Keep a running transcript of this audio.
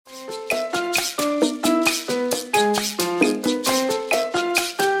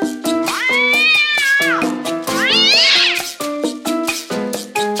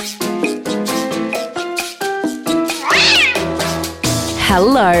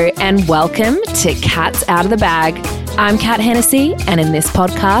and welcome to Cats Out of the Bag. I'm Kat Hennessy, and in this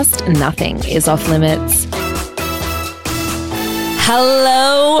podcast, nothing is off limits.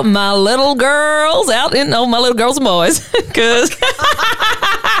 Hello, my little girls out in, my little girls and boys, because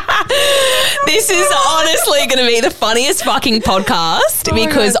this is honestly going to be the funniest fucking podcast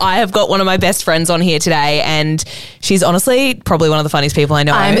because I have got one of my best friends on here today, and she's honestly probably one of the funniest people I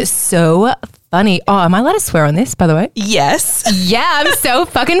know. I'm so funny. Oh, am I allowed to swear on this, by the way? Yes. Yeah, I'm so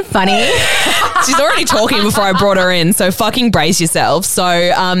fucking funny. She's already talking before I brought her in, so fucking brace yourself. So,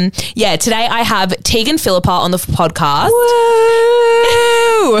 yeah, today I have Tegan Philippa on the podcast.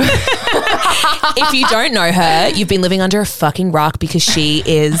 Woo! If you don't know her, you've been living under a fucking rock because she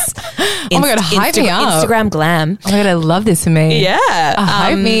is Oh my God, hype me up. Instagram glam. Oh my God, I love this for me. Yeah.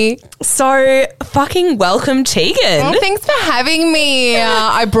 Hype me. So fucking welcome, Tegan. Oh, thanks for having me.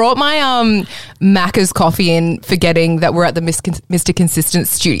 I brought my Macca's coffee in, forgetting that we're at the Mr. Consistent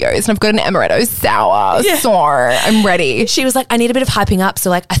Studios, and I've got an amaretto sour. Yeah. So I'm ready. She was like, I need a bit of hyping up. So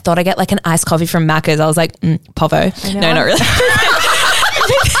like, I thought I get like an iced coffee from Macca's. I was like, Povo. No, not really.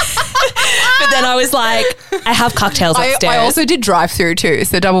 But then I was like, I have cocktails upstairs. I also did drive-through too,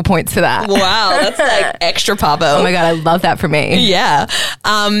 so double points for that. Wow, that's like extra pavo. Oh my God, I love that for me. Yeah.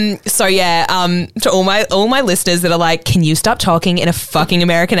 So yeah, to all my listeners that are like, can you stop talking in a fucking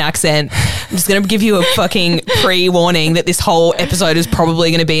American accent? I'm just going to give you a fucking pre-warning that this whole episode is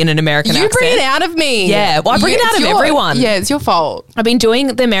probably going to be in an American accent. You bring it out of me. Yeah. Well, I bring it out of everyone. Yeah, it's your fault. I've been doing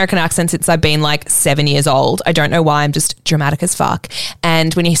the American accent since I've been like 7 years old. I don't know why. I'm just dramatic as fuck.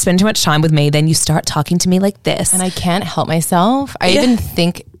 And when you spend too much time with me, then you start talking to me like this. And I can't help myself. I even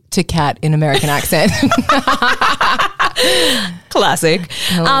think to Kat in American accent. Classic.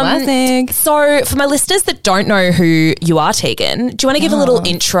 Classic. So for my listeners that don't know who you are, Tegan, do you want to give a little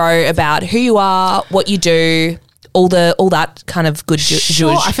intro about who you are, what you do, all that kind of good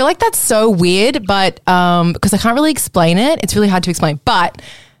Sure. I feel like that's so weird, but because I can't really explain it. It's really hard to explain. But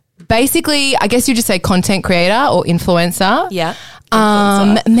basically, I guess you just say content creator or influencer. Yeah.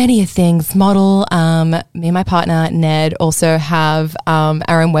 Many things. Model. Me and my partner Ned also have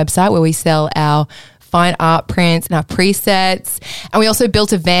our own website where we sell our fine art prints and our presets. And we also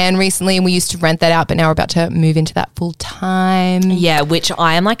built a van recently, and we used to rent that out, but now we're about to move into that full time. Yeah, which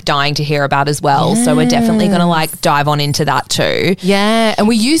I am like dying to hear about as well. Yes. So we're definitely going to like dive on into that too. Yeah. And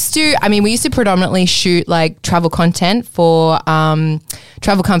we used to predominantly shoot like travel content for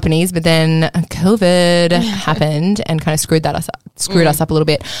travel companies, but then COVID happened and kind of screwed us up a little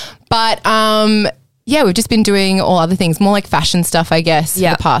bit. But yeah, we've just been doing all other things, more like fashion stuff, I guess, for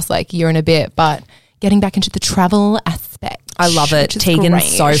the past like year and a bit, but getting back into the travel aspect. I love it.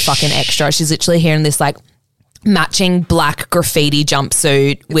 Tegan's so fucking extra. She's literally here in this like matching black graffiti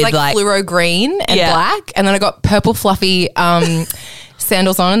jumpsuit with like fluoro green and black, and then I got purple fluffy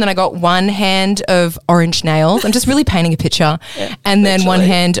sandals on, and then I got one hand of orange nails. I'm just really painting a picture. And then one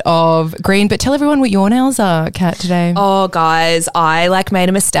hand of green. But tell everyone what your nails are, Kat, today. Oh, guys, I like made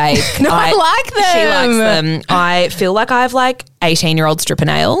a mistake. No, I like them. She likes them. I feel like I have like 18-year-old stripper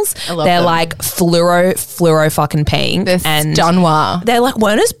nails. I love They're them. like fluoro fucking pink. They're stunwar. They like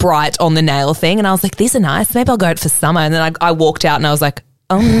weren't as bright on the nail thing, and I was like, these are nice. Maybe I'll go out for summer. And then I walked out and I was like,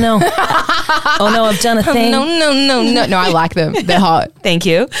 oh no. Oh no, I've done a thing. No, I like them. They're hot. Thank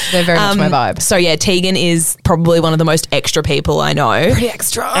you. They're very much my vibe. So yeah, Tegan is probably one of the most extra people I know. Pretty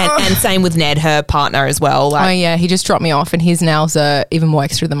extra. And same with Ned, her partner as well. Like, oh yeah, he just dropped me off, and his nails are even more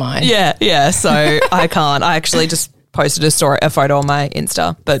extra than mine. Yeah. So I can't. I actually just posted a photo on my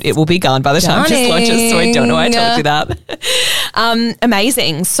Insta, but it will be gone by the time she launches, so I don't know why I told you that.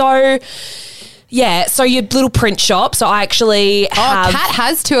 Amazing. So yeah, so your little print shop. So I actually have... Kat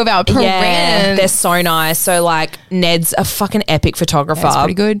has two of our prints. Yeah, they're so nice. So like Ned's a fucking epic photographer. That's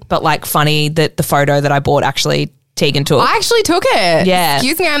pretty good. But like funny that the photo that I bought actually Tegan took. I actually took it. Yeah.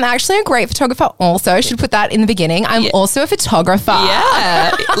 Excuse me, I'm actually a great photographer also. I should put that in the beginning. I'm also a photographer.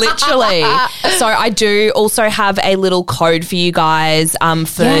 Yeah, literally. So I do also have a little code for you guys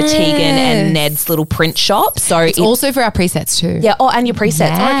for Tegan and Ned's little print shop. So it's also for our presets too. Yeah. Oh, and your presets.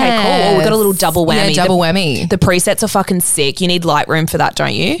 Yes. Okay, cool. Well, we got a little double whammy. Yeah, double whammy. The presets are fucking sick. You need Lightroom for that,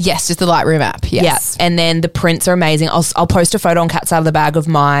 don't you? Yes, just the Lightroom app. Yes. Yeah. And then the prints are amazing. I'll post a photo on Cats Out of the Bag of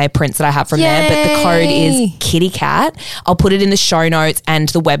my prints that I have from there. But the code is Kitty Cat. I'll put it in the show notes and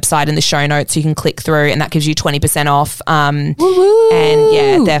the website in the show notes so you can click through, and that gives you 20% off. And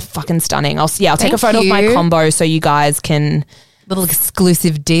yeah, they're fucking stunning. I'll take a photo of my combo so you guys can Little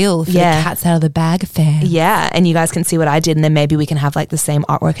exclusive deal for Yeah. the cats out of the bag affair. Yeah, and you guys can see what I did, and then maybe we can have like the same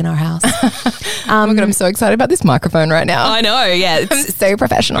artwork in our house. Oh my God, I'm so excited about this microphone right now. I know, yeah, it's It's so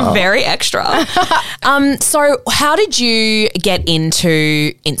professional. very extra. So how did you get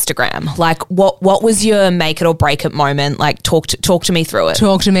into Instagram? Like, what was your make it or break it moment? Like, talk to me through it.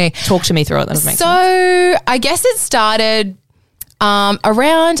 Talk to me. Talk to me through it. That doesn't make sense. So I guess it started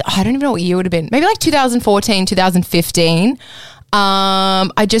around, I don't even know what year it would have been. Maybe like 2014, 2015.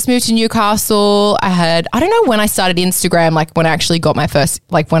 I just moved to Newcastle. I don't know when I started Instagram, like when I actually got my first,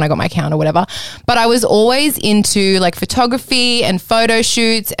 like when I got my account or whatever, but I was always into like photography and photo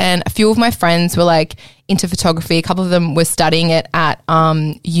shoots, and a few of my friends were like into photography. A couple of them were studying it at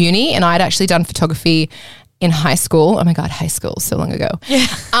uni, and I'd actually done photography in high school. Oh my God, high school, so long ago.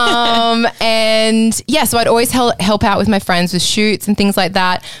 And yeah, so I'd always help out with my friends with shoots and things like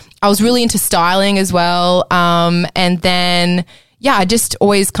that. I was really into styling as well. And then, yeah, I just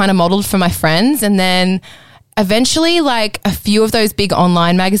always kind of modeled for my friends. And then eventually, like a few of those big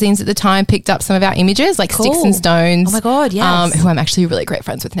online magazines at the time picked up some of our images, like Cool. Sticks and Stones. Oh my God, yes. Who I'm actually really great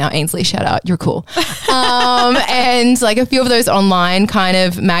friends with now. Ainsley, shout out. You're cool. And like a few of those online kind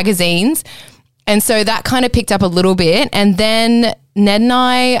of magazines. And so that kind of picked up a little bit. And then Ned and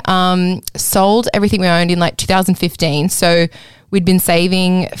I sold everything we owned in like 2015. So we'd been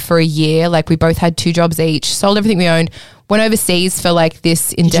saving for a year. Like we both had 2 jobs each, sold everything we owned, went overseas for like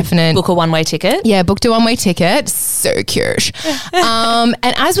this indefinite. Book a one-way ticket? Yeah, booked a one-way ticket. So cute. And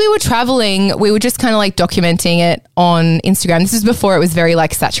as we were traveling, we were just kind of like documenting it on Instagram. This is before it was very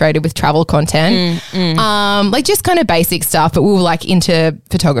like saturated with travel content. Like just kind of basic stuff, but we were like into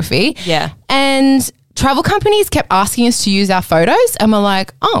photography. Yeah. And travel companies kept asking us to use our photos, and we're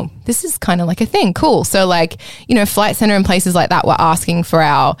like, oh, this is kind of like a thing. Cool. So like, you know, Flight Centre and places like that were asking for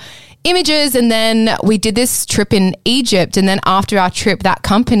our images. And then we did this trip in Egypt. And then after our trip, that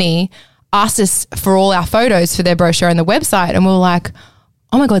company asked us for all our photos for their brochure and the website. And we were like,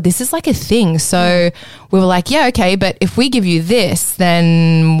 oh my God, this is like a thing. So we were like, yeah, okay, but if we give you this,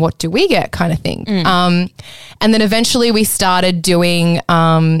 then what do we get, kind of thing. And then eventually we started doing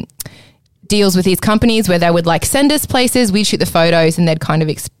deals with these companies where they would like send us places, we'd shoot the photos, and they'd kind of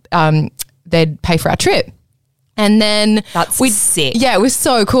they'd pay for our trip. And then That's sick. Yeah, it was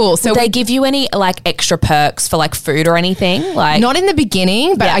so cool. So Did they give you any like extra perks for like food or anything? Like not in the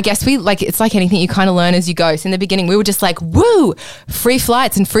beginning, but Yeah. I guess we like, it's like anything, you kind of learn as you go. So in the beginning we were just like, woo, free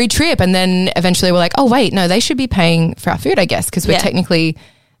flights and free trip. And then eventually we're like, oh wait, no, they should be paying for our food, I guess, because we're Yeah. technically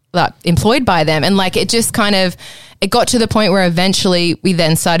like employed by them. And like, it just kind of, it got to the point where eventually we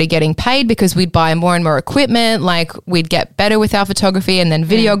then started getting paid because we'd buy more and more equipment. Like we'd get better with our photography and then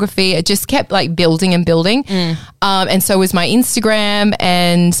videography. It just kept like building and building. And so was my Instagram,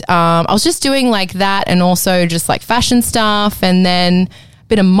 and I was just doing like that, and also just like fashion stuff, and then a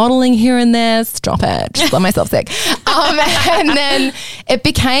bit of modeling here and there. Stop it. Just let myself sick. And then it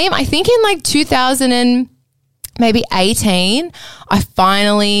became, I think in like 2018, I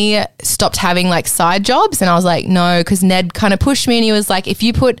finally stopped having like side jobs, and I was like, no, because Ned kind of pushed me, and he was like, if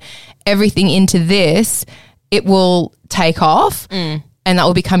you put everything into this, it will take off and that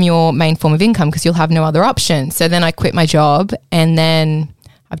will become your main form of income because you'll have no other option. So then I quit my job, and then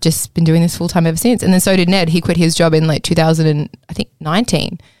I've just been doing this full time ever since. And then so did Ned. He quit his job in like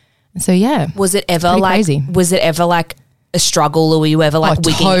 2019. And so yeah. was it ever Pretty like crazy. was it ever like a struggle, or were you ever like Oh,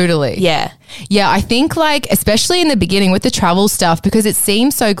 wigging? totally. Yeah. Yeah, I think like, especially in the beginning with the travel stuff, because it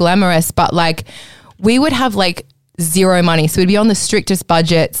seems so glamorous, but like we would have like zero money. So we'd be on the strictest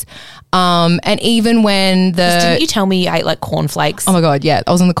budgets. And even when Didn't you tell me you ate like cornflakes? oh my God, yeah,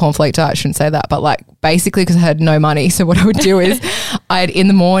 I was on the cornflake diet. I shouldn't say that, but like basically because I had no money. So what I would do is in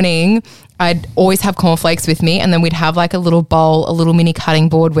the morning, I'd always have cornflakes with me, and then we'd have like a little bowl, a little mini cutting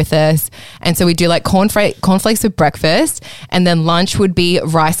board with us. And so we'd do like cornflakes for breakfast, and then lunch would be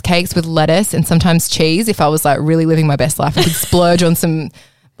rice cakes with lettuce and sometimes cheese. If I was like really living my best life, I could splurge on some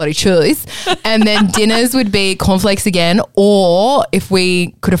bloody chilies. And then dinners would be cornflakes again, or if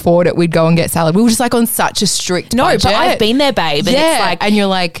we could afford it, we'd go and get salad. We were just like on such a strict budget. but I've been there, babe. And Yeah, it's like and you're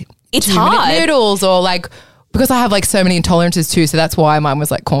like, it's 2-minute hard. noodles, or like, because I have like so many intolerances too, so that's why mine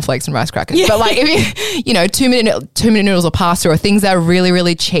was like cornflakes and rice crackers. But like if you know, 2-minute noodles or pasta or things that are really,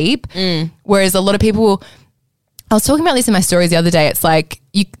 really cheap. Whereas a lot of people, I was talking about this in my stories the other day. It's like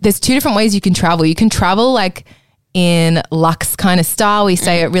there's 2 different ways you can travel. You can travel like in luxe kind of style. We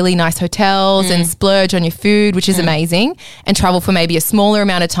stay at really nice hotels and splurge on your food, which is amazing, and travel for maybe a smaller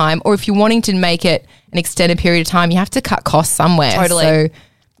amount of time. Or if you're wanting to make it an extended period of time, you have to cut costs somewhere. Totally. So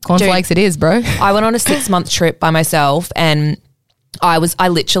cornflakes it is, bro. I went on a 6-month trip by myself, and I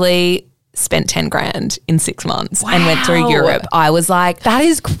literally spent 10 grand in 6 months and went through Europe. I was like, That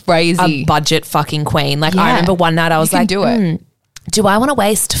is crazy. a budget fucking queen. Like I remember one night I was like, do it. do I want to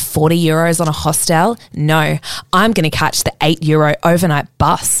waste 40 euros on a hostel? No, I'm going to catch the €8 overnight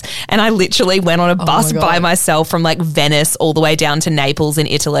bus. And I literally went on a bus my by God. myself from like Venice all the way down to Naples in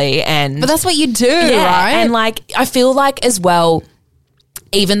Italy. And But that's what you do, right? and like I feel like as well,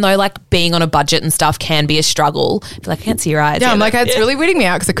 even though like being on a budget and stuff can be a struggle, I feel like I can't see your eyes. Yeah, I'm like, it's really weirding me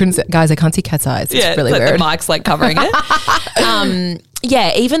out because I couldn't see, guys, I can't see Kat's eyes. It's really like weird. the mic's like covering it.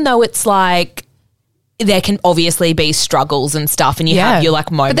 Yeah, even though it's like there can obviously be struggles and stuff and you have your like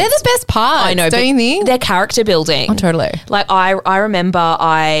moments. But they're the best part. I know, don't but you think? they're character building. Oh, totally. Like I remember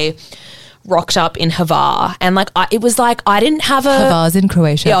I rocked up in Hvar and like it was like I didn't have a Hvar's in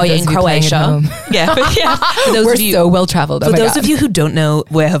Croatia. Oh, for yeah, those in of you playing at Croatia. home. Yeah, yeah. For those We're of you, so well traveled. for those of you who don't know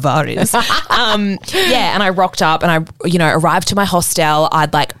where Hvar is, yeah, and I rocked up and I, arrived to my hostel.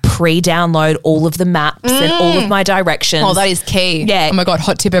 I'd like pre-download all of the maps and all of my directions. Oh, that is key. Yeah. Oh my God,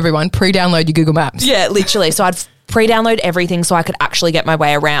 hot tip, everyone. Pre-download your Google Maps. Yeah, literally. So I'd pre-download everything so I could actually get my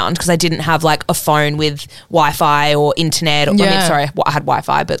way around because I didn't have like a phone with Wi-Fi or internet. I mean, sorry, I had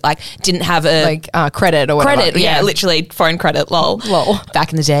Wi-Fi, but like didn't have a Like credit or whatever. credit. Yeah, literally phone credit. Lol.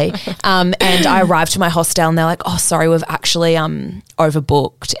 Back in the day. And I arrived to my hostel and they're like, "Oh, sorry, we've actually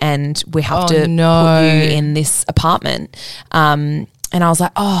overbooked and we have to put you in this apartment." And I was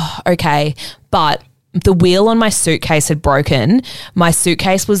like, "Oh, okay," but the wheel on my suitcase had broken. My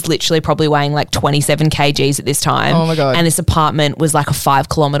suitcase was literally probably weighing like 27 kgs at this time. Oh my God. And this apartment was like a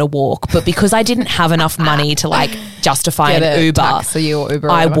 5-kilometer walk. But because I didn't have enough money to like justify Get an a Uber, taxi or Uber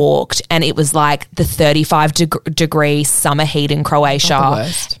or I whatever. walked and it was like the 35-degree summer heat in Croatia. Not the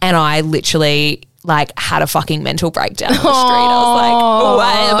worst. And I literally like had a fucking mental breakdown on the street. I was like,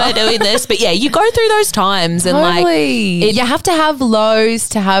 why am I doing this? But yeah, you go through those times and Totally. like you have to have lows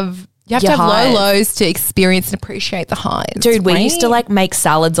to have. You have to Your have highs. low lows to experience and appreciate the highs. dude, we right? used to like make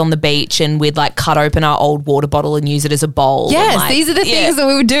salads on the beach and we'd like cut open our old water bottle and use it as a bowl. and, Yes, like, these are the yeah. things that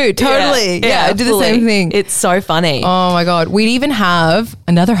we would do. Totally. Yeah, I do the fully. same thing. It's so funny. Oh my God. We'd even have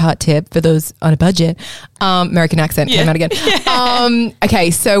another hot tip for those on a budget. American accent came out again.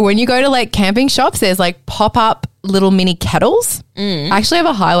 Okay, so when you go to like camping shops, there's like pop-up little mini kettles. I actually have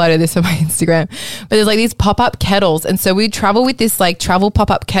a highlight of this on my Instagram. But there's like these pop-up kettles. And so we'd travel with this like travel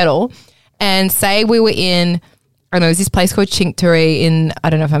pop-up kettle and say we were in, I don't know, there's this place called Cinque in, I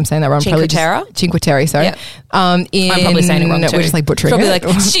don't know if I'm saying that wrong. Cinque Terre? Cinque Terre, sorry. Yep. I'm probably saying it wrong too. We're just like butchering Probably it.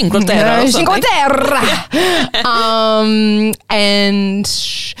 like Cinque Terre or Cinque something. Terre.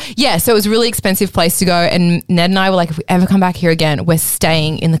 Yeah, so it was a really expensive place to go. And Ned and I were like, if we ever come back here again, we're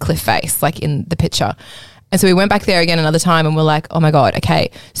staying in the cliff face, like in the picture. And so we went back there again another time and we're like, oh my God, okay.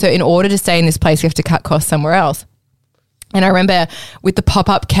 So in order to stay in this place, we have to cut costs somewhere else. And I remember with the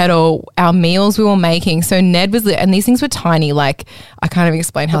pop-up kettle, our meals we were making. So Ned was, and these things were tiny. Like I can't even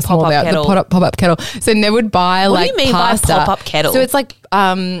explain how small they are. kettle. The pop-up kettle. So Ned would buy What like do you mean pasta. by pop-up kettle? So it's like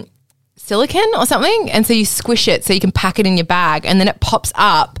silicon or something, and so you squish it so you can pack it in your bag, and then it pops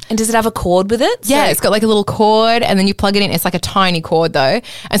up. And does it have a cord with it? Yeah, it's got like a little cord, and then you plug it in. It's like a tiny cord though,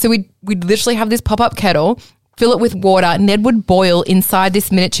 and so we'd literally have this pop-up kettle. Fill it with water. Ned would boil inside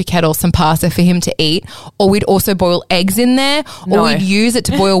this miniature kettle some pasta for him to eat, or we'd also boil eggs in there, or we'd use it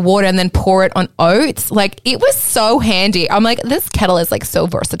to boil water and then pour it on oats. Like it was so handy. I'm like, this kettle is like so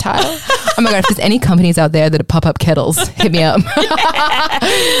versatile. Oh my God, if there's any companies out there that are pop-up kettles, hit me up.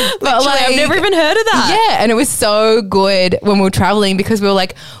 But like, I've never even heard of that. yeah, and it was so good when we were traveling because we were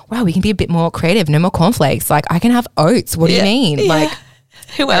like, wow, we can be a bit more creative. No more cornflakes. Like I can have oats. What do you mean? Yeah. Like,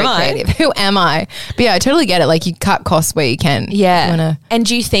 Who am I? creative. Who am I? But yeah, I totally get it. Like you cut costs where you can. Yeah. You wanna- And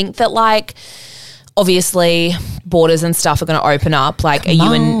do you think that like obviously borders and stuff are going to open up? Like are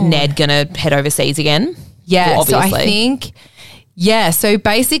you and Ned going to head overseas again? Yeah. Well, so I obviously. think, yeah. So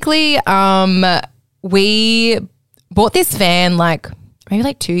basically, we bought this van like maybe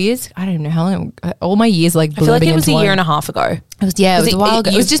like 2 years. I don't even know how long. All my years like I feel like it was a year and a half ago. It was a while ago.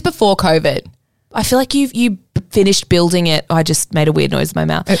 It was just before COVID. I feel like you finished building it. I just made a weird noise in my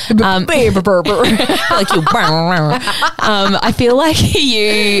mouth. Like you. I feel like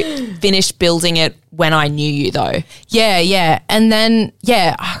you finished building it when I knew you, though. Yeah. And then,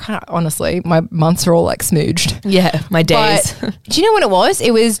 honestly, my months are all like smooched. Yeah, my days. But do you know what it was?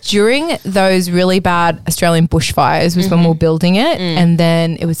 It was during those really bad Australian bushfires was when we were building it. And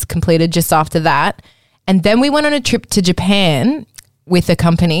then it was completed just after that. And then we went on a trip to Japan with a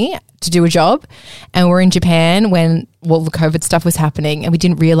company to do a job, and we're in Japan when the COVID stuff was happening, and we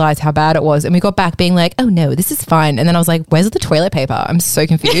didn't realize how bad it was, and we got back being like, oh no, this is fine. And then I was like, where's the toilet paper? I'm so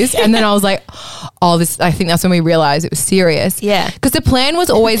confused. And then I was like, oh, this, I think that's when we realized it was serious. Yeah. Because the plan was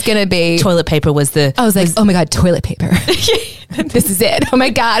always going to be Toilet paper was the... I was like, oh my God, toilet paper. This is it. Oh my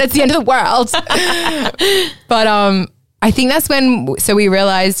God, it's the end of the world. But I think that's when, so we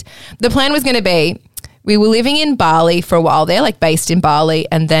realized the plan was going to be, we were living in Bali for a while there, like based in Bali,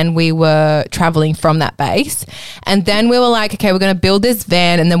 and then we were traveling from that base. And then we were like, okay, we're going to build this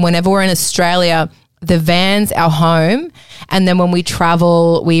van, and then whenever we're in Australia, the van's our home, and then when we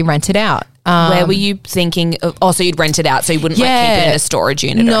travel, we rent it out. Where were you thinking of, so you'd rent it out, so you wouldn't like keep it in a storage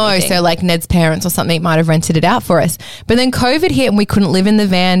unit or anything? So like Ned's parents or something might have rented it out for us. But then COVID hit and we couldn't live in the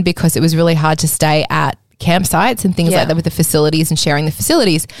van because it was really hard to stay at campsites and things like that with the facilities and sharing the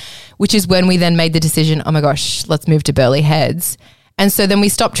facilities, which is when we then made the decision, oh my gosh, let's move to Burleigh Heads. And so then we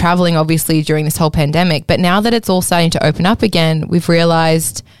stopped traveling obviously during this whole pandemic. But now that it's all starting to open up again, we've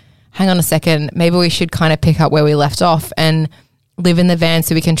realized, hang on a second, maybe we should kind of pick up where we left off and live in the van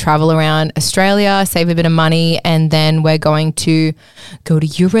so we can travel around Australia, save a bit of money, and then we're going to go to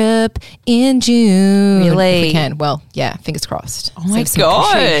Europe in June. Really? If we can. Well, yeah, fingers crossed. Oh my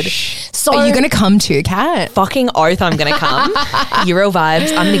God. So are you going to come too, Kat? Fucking oath I'm going to come. Euro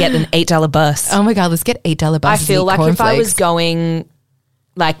vibes. I'm going to get an $8 bus. Oh my God, let's get $8 buses. I feel like if I was going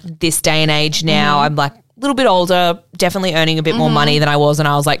like this day and age now, I'm like, little bit older, definitely earning a bit more money than I was when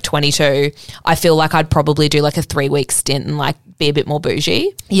I was like 22. I feel like I'd probably do like a 3-week stint and like be a bit more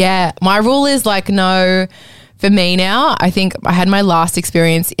bougie. Yeah. My rule is like no, for me now, I think I had my last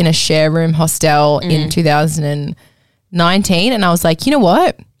experience in a share room hostel in 2019, and I was like, you know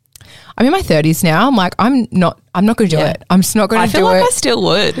what? I'm in my 30s now. I'm like, I'm not going to do it. I'm just not going to do it. I feel like I still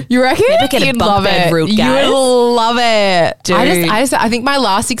would. You reckon? Maybe get a bunk bed route, guys. You would love it. Dude. I think my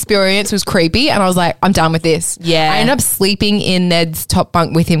last experience was creepy, and I was like, I'm done with this. Yeah. I ended up sleeping in Ned's top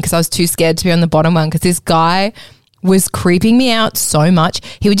bunk with him because I was too scared to be on the bottom one because this guy was creeping me out so much.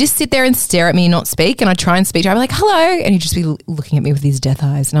 He would just sit there and stare at me and not speak, and I'd try and speak to him. I'd be like, hello, and he'd just be looking at me with these death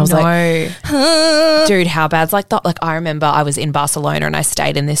eyes, and I was like, huh. Dude, how bad's like that? Like I remember I was in Barcelona and I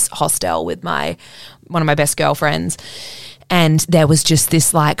stayed in this hostel with one of my best girlfriends, and there was just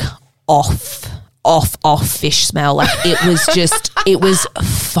this like off fish smell. Like it was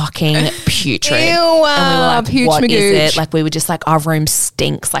fucking putrid. Ew, and we were like, pooch what magooch. is it? Like we were just like, our room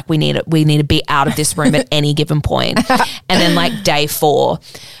stinks. Like we need to be out of this room at any given point. And then like day 4,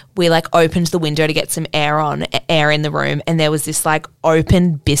 we like opened the window to get some air in the room, and there was this like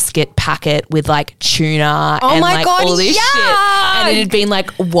open biscuit packet with like tuna and like all this shit, and it had been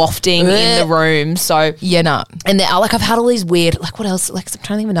like wafting in the room. So yeah, no. And then like I've had all these weird, like what else? Like I'm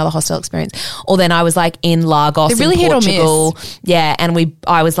trying to think of another hostel experience. Or then I was like in Lagos, really in hit or Portugal. miss. Yeah, and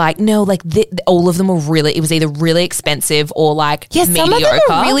I was like, no, like all of them were really. It was either really expensive or like mediocre. Some of them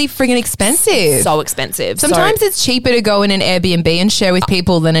are really friggin' expensive. So expensive. Sometimes it's cheaper to go in an Airbnb and share with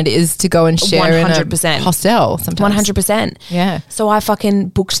people than it is to go and share 100%. in a hostel. Sometimes 100%. Yeah. So I fucking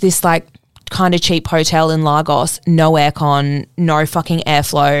booked this like kind of cheap hotel in Lagos, no aircon, no fucking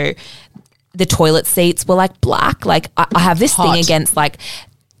airflow. The toilet seats were like black. Like I have this thing against like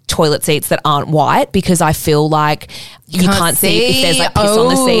toilet seats that aren't white because I feel like you can't see if there's like piss on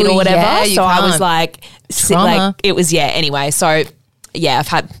the seat or whatever. Yeah, so I was like, it was, anyway. So yeah, I've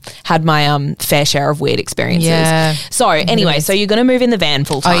had my fair share of weird experiences. Yeah. So anyway, so you're going to move in the van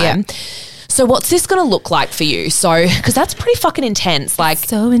full time. Oh, yeah. So what's this going to look like for you? So, because that's pretty fucking intense. Like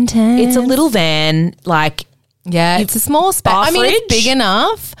so intense. It's a little van, like. Yeah, it's a small space. I mean, it's big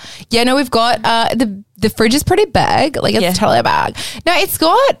enough. Yeah, no, we've got the fridge is pretty big. Like it's totally a bag. No, it's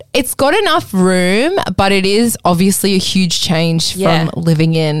got enough room, but it is obviously a huge change from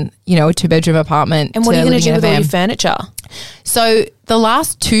living in, a 2-bedroom apartment. And what are you going to do with all your furniture? So the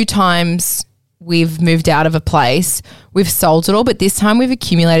last 2 times we've moved out of a place, we've sold it all, but this time we've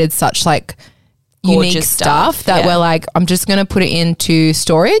accumulated such like gorgeous unique stuff that we're like, I'm just going to put it into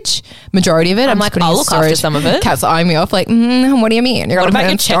storage. Majority of it. I'm like, I'll look after some of it. Kat's eyeing me off like, what do you mean? What about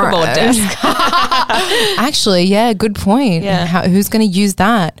your checkerboard desk? Actually, yeah, good point. Yeah. Who's going to use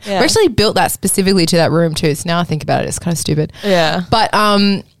that? Yeah. We actually built that specifically to that room too. So now I think about it, it's kind of stupid. Yeah. But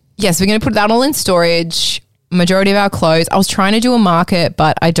yes, we're going to put that all in storage. Majority of our clothes. I was trying to do a market,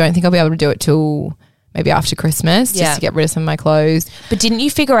 but I don't think I'll be able to do it till maybe after Christmas, just to get rid of some of my clothes. But didn't you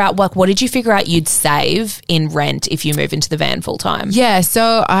figure out, like, what did you figure out you'd save in rent if you move into the van full time? Yeah,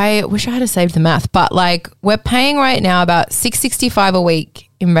 so I wish I had saved the math, but like we're paying right now about $665 a week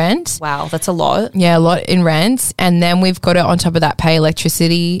in rent. Wow, that's a lot. Yeah, a lot in rent. And then we've got to, on top of that, pay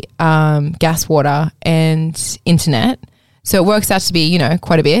electricity, gas, water and internet. So it works out to be,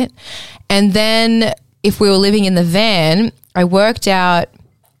 quite a bit. And then if we were living in the van, I worked out,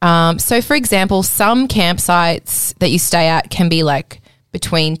 so for example, some campsites that you stay at can be like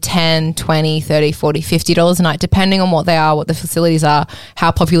between $10, $20, $30, $40, $50 a night, depending on what they are, what the facilities are,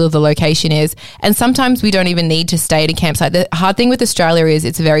 how popular the location is. And sometimes we don't even need to stay at a campsite. The hard thing with Australia is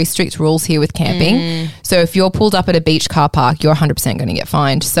it's very strict rules here with camping. So if you're pulled up at a beach car park, you're 100% going to get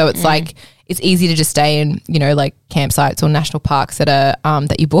fined. So it's like, it's easy to just stay in, like campsites or national parks that are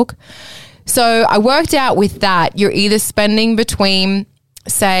that you book. So I worked out with that, you're either spending between,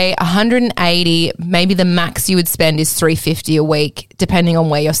 say, 180, maybe the max you would spend is $350 a week, depending on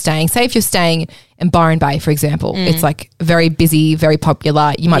where you're staying. Say if you're staying in Byron Bay, for example, it's like very busy, very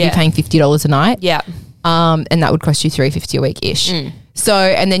popular. You might be paying $50 a night. Yeah. And that would cost you $350 a week-ish. So,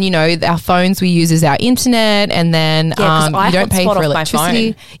 and then, our phones we use as our internet, and then you don't pay for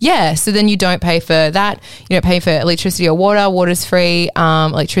electricity. Yeah, so then you don't pay for that. You don't pay for electricity or water. Water's free.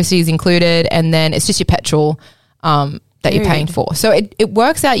 Electricity is included, and then it's just your petrol that you're paying for. So it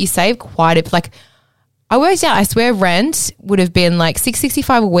works out, you save quite a, like, I worked out, I swear rent would have been like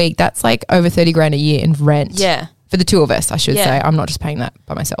 $665 a week. That's like over 30 grand a year in rent. Yeah. For the two of us, I should say. I'm not just paying that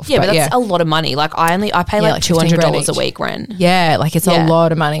by myself. Yeah, but that's a lot of money. Like I pay like $200 a week rent. Yeah, like it's a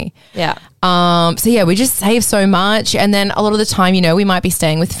lot of money. Yeah. So yeah, we just save so much, and then a lot of the time, we might be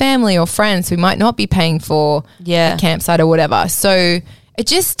staying with family or friends. We might not be paying for a campsite or whatever. So it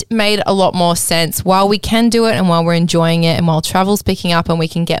just made a lot more sense while we can do it and while we're enjoying it and while travel's picking up and we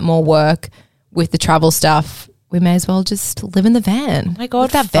can get more work with the travel stuff. We may as well just live in the van. Oh my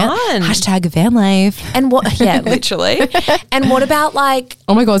God, that fun. Hashtag van life. And what, literally. And what about like...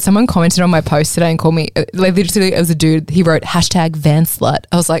 Oh my God, someone commented on my post today and called me, like literally it was a dude, he wrote hashtag van slut.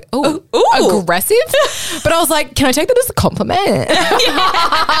 I was like, aggressive? But I was like, can I take that as a compliment?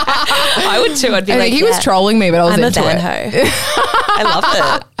 I would too. I'd be like, he was trolling me, but I was I'm into a van it. hoe. I love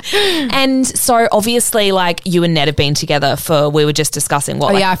it. And so obviously like you and Ned have been together we were just discussing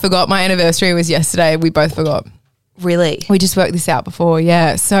what. I forgot my anniversary was yesterday. We both forgot. Really? We just worked this out before,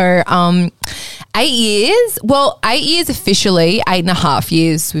 yeah. So 8 years. Well, 8 years officially, 8.5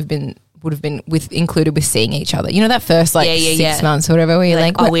 years would have been included with seeing each other. That first 6 months or whatever where you're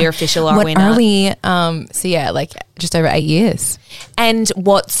like, we're official, are we not? What are we? So yeah, like just over 8 years. And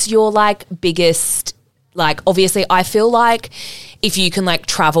what's your like biggest, like obviously I feel like if you can like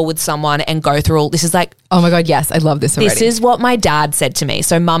travel with someone and go through all, this is like, oh my God, yes, I love this already. This is what my dad said to me.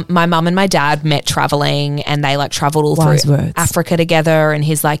 So my mum and my dad met traveling, and they like traveled all through Africa together, and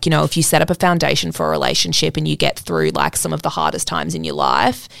he's like, if you set up a foundation for a relationship and you get through like some of the hardest times in your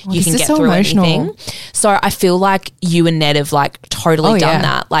life, you can get through anything. So I feel like you and Ned have like totally done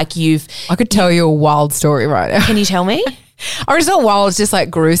that. Like I could tell you a wild story right now. Can you tell me? Or it's not wild, it's just like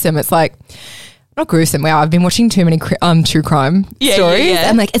gruesome. It's like, not gruesome. Wow, I've been watching too many true crime stories. Yeah.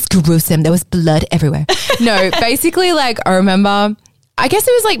 I'm like, it's gruesome. There was blood everywhere. No, basically, like I remember, I guess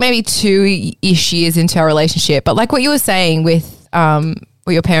it was like maybe 2-ish years into our relationship. But like what you were saying with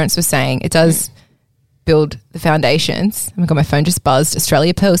what your parents were saying, it does build the foundations. Oh my God, my phone just buzzed.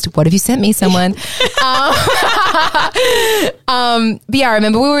 Australia Post. What have you sent me, someone? But yeah, I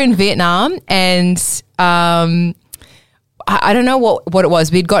remember we were in Vietnam, and I don't know what it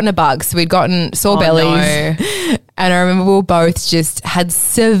was. We'd gotten a bug. So we'd gotten sore bellies. No. And I remember we both just had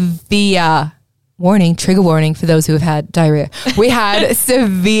severe trigger warning for those who have had diarrhea. We had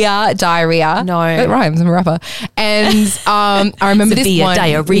severe diarrhea. No. It rhymes. I'm a rapper. And I remember this one.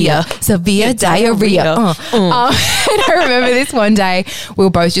 Severe diarrhea. And I remember this one day, we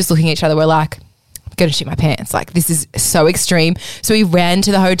were both just looking at each other. We're like, going to shit my pants. Like, this is so extreme. So we ran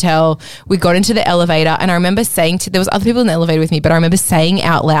to the hotel. We got into the elevator, and I remember saying there was other people in the elevator with me, but I remember saying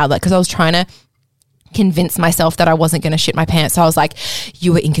out loud, like, because I was trying to convince myself that I wasn't going to shit my pants. So I was like,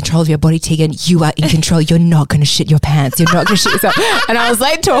 you are in control of your body, Tegan. You are in control. You're not going to shit your pants. You're not going to shit yourself. And I was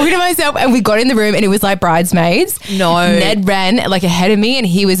like talking to myself, and we got in the room, and it was like Bridesmaids. No. Ned ran like ahead of me, and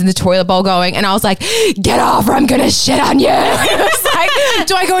he was in the toilet bowl going, and I was like, get off or I'm going to shit on you. It was like,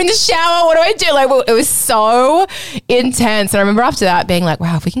 do I go in the shower? What do I do? Like, well, it was so intense. And I remember after that being like,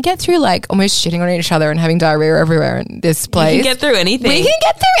 wow, if we can get through like almost shitting on each other and having diarrhea everywhere in this place. We can get through anything. We can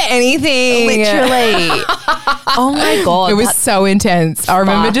get through anything. Literally. Oh my God. It was so intense. I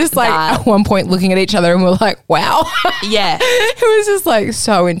remember just like at one point looking at each other and we're like, wow. Yeah. It was just like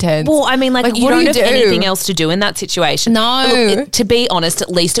so intense. Well, I mean, like you don't have anything else to do in that situation. No. Look, to be honest,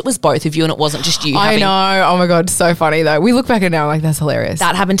 at least it was both of you and it wasn't just you. I know. Oh my God. So funny though. We look back at it now like that's hilarious.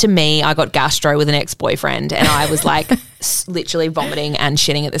 That happened to me. I got gastro with an ex-boyfriend and I was like, literally vomiting and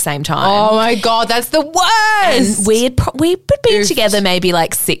shitting at the same time. Oh my God, that's the worst. And we'd been together maybe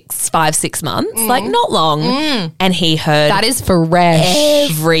like 5-6 months, like not long. And he heard That is fresh.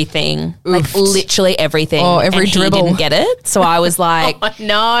 everything, like literally everything. Oh, every and dribble. He didn't get it. So I was like,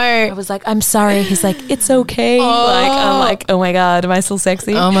 No. I was like, I'm sorry. He's like, it's okay. Like, I'm like, oh my God, am I still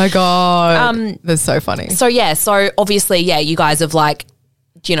sexy? Oh my God. That's so funny. So yeah, so obviously, yeah, you guys have like,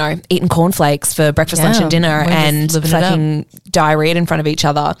 you know, eaten cornflacks for breakfast, lunch and dinner we're just and living it fucking diarrhea in front of each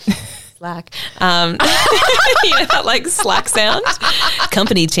other. Slack. You know that like slack sound?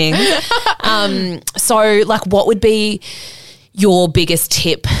 Company ting. So like what would be your biggest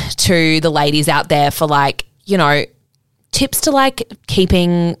tip to the ladies out there for like, you know, tips to like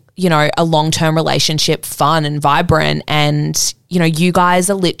keeping, you know, a long-term relationship fun and vibrant? And, you know, you guys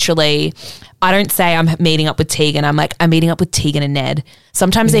are literally, I don't say I'm meeting up with Tegan. I'm like, I'm meeting up with Tegan and Ned.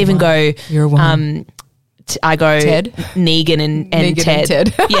 Sometimes I even go, You're one. I go Ted? Negan and Negan Ted.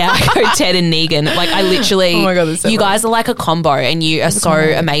 and Ted. Yeah, I go Ted and Negan. Like I literally, Oh my God, that's so you funny. guys are like a combo and you are so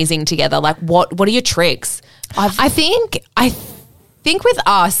amazing together. Like what are your tricks? I think with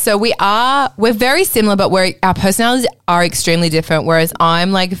us, so we're very similar, but our personalities are extremely different. Whereas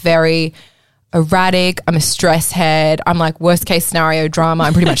I'm like very erratic. I'm a stress head. I'm like worst case scenario drama.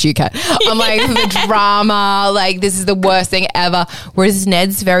 I'm pretty much you, Kat. I'm like the drama. Like this is the worst thing ever. Whereas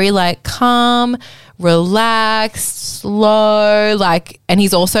Ned's very like calm, relaxed, slow. Like, and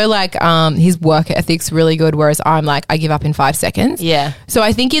he's also like his work ethic's really good. Whereas I'm like I give up in 5 seconds. Yeah. So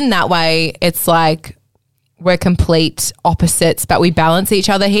I think in that way, it's like we're complete opposites, but we balance each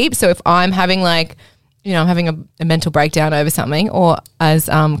other heaps. So if I'm having like, you know, I'm having a mental breakdown over something, or as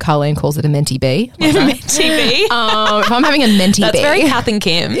Carleen calls it, a mentee bee. Mentee bee. If I'm having a mentee That's bee. very Kath and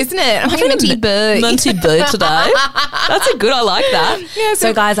Kim. Isn't it? I'm having a mentee bee. Mentee bee today. That's a good, I like that. Yeah,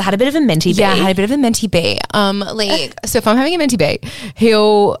 so guys, I had a bit of a mentee bee. Yeah, I had a bit of a mentee bee. Like, so if I'm having a mentee bee,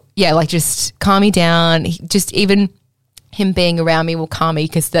 he'll, like just calm me down. Just even him being around me will calm me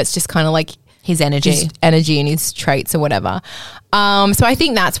because that's just kind of like his energy and his traits or whatever. So I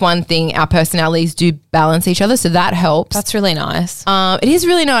think that's one thing. Our personalities do balance each other, so that helps. That's really nice. It is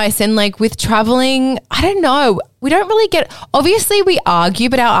really nice. And like with traveling, I don't know. We don't really obviously we argue,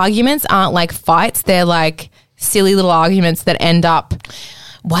 but our arguments aren't like fights. They're like silly little arguments that end up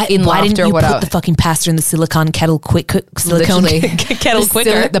Why didn't you put the fucking pasta in the silicone kettle kettle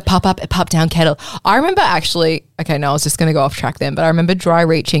quicker? The pop down kettle. I remember actually, okay, no, I was just going to go off track then, but I remember dry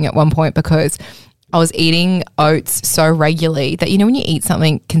reaching at one point because I was eating oats so regularly that, you know, when you eat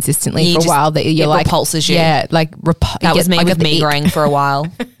something consistently for a while that you're like, repulses you. Yeah, like that was me with meagering for a while.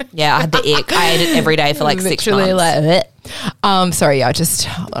 Yeah, I had the ick. I ate it every day for like 6 months. Sorry, I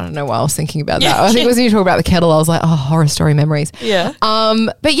don't know why I was thinking about that. I think it was when you talk about the kettle, I was like, oh, horror story memories. Yeah.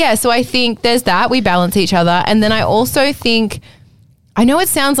 But yeah, so I think there's that. We balance each other. And then I also think, I know it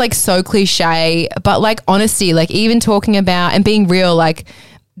sounds like so cliche, but like honesty, like even talking about and being real, like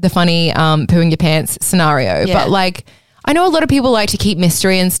the funny pooing your pants scenario. Yeah. But like, I know a lot of people like to keep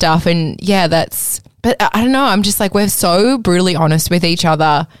mystery and stuff. And yeah, but I don't know. I'm just like, we're so brutally honest with each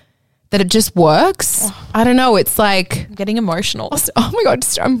other that it just works. I don't know. It's like I'm getting emotional. Oh my God,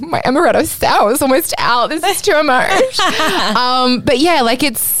 my amaretto sour is almost out. This is too much. But yeah, like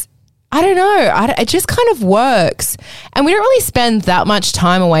I don't know. It just kind of works. And we don't really spend that much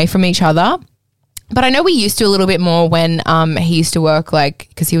time away from each other. But I know we used to a little bit more when he used to work, like,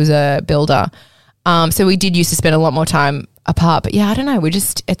 because he was a builder. So we did used to spend a lot more time apart. But yeah, I don't know.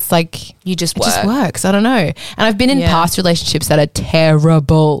 It's like it just works. I don't know. And I've been in past relationships that are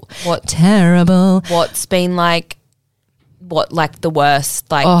terrible. Terrible. What's been like, the worst?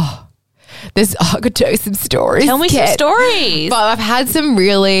 Like, I could tell you some stories. Tell me some stories. But I've had some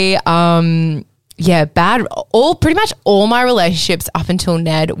really, bad. Pretty much all my relationships up until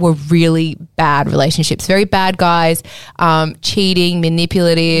Ned were really bad relationships. Very bad guys, cheating,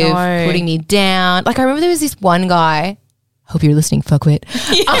 manipulative, putting me down. Like I remember there was this one guy. Hope you're listening, fuckwit.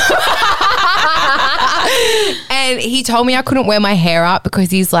 And he told me I couldn't wear my hair up because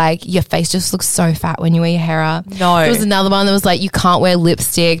he's like, your face just looks so fat when you wear your hair up. No. There was another one that was like, you can't wear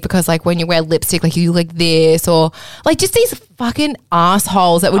lipstick because like when you wear lipstick, like you look like this, or like just these fucking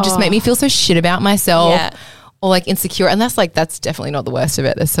assholes that would just make me feel so shit about myself. Yeah. Or like insecure. And that's definitely not the worst of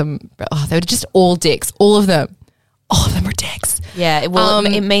it. There's some, they were just all dicks. All of them were dicks. Yeah. Well,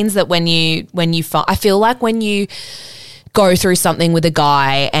 it means that when you I feel like when you go through something with a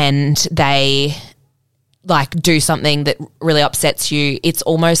guy and they like do something that really upsets you, it's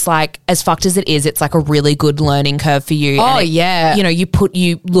almost like, as fucked as it is, it's like a really good learning curve for you. Yeah. You know, you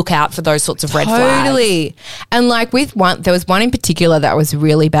look out for those sorts of red flags. Totally. And like there was one in particular that was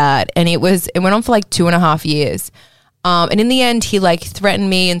really bad, and it went on for like 2.5 years. And in the end, he like threatened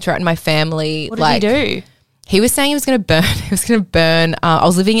me and threatened my family. What did he do? He was saying he was going to burn. He was going to burn. I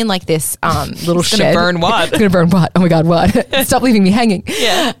was living in like this little shed. Going to burn what? Going to burn what? Oh my God, what? Stop leaving me hanging.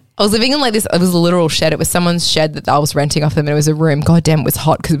 Yeah. I was living in like this, it was a literal shed. It was someone's shed that I was renting off them, and it was a room. God damn, it was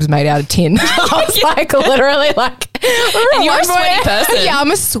hot because it was made out of tin. I was like literally like. And you're a sweaty person. Yeah,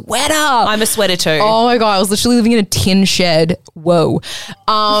 I'm a sweater. I'm a sweater too. Oh my God, I was literally living in a tin shed. Whoa.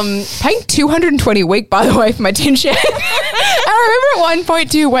 Paying $220 a week, by the way, for my tin shed. And I remember at one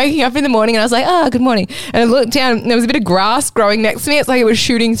point too, waking up in the morning and I was like, oh, good morning. And I looked down and there was a bit of grass growing next to me. It's like it was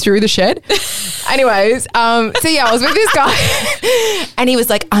shooting through the shed. Anyways, so yeah, I was with this guy and he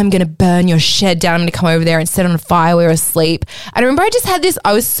was like, I'm going to burn your shed down. I'm going to come over there and set on fire. We were asleep. And I remember I just had this,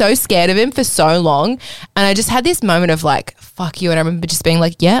 I was so scared of him for so long. And I just had this moment of like, fuck you. And I remember just being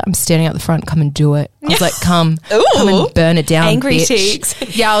like, yeah, I'm standing out the front. Come and do it. I was like, come and burn it down, angry bitch.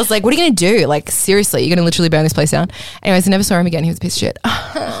 cheeks. Yeah, I was like, what are you going to do? Like, seriously, you're going to literally burn this place down? Anyways, I never saw him again. He was a piece of shit.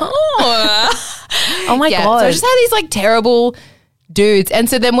 Oh my God. So I just had these like terrible dudes. And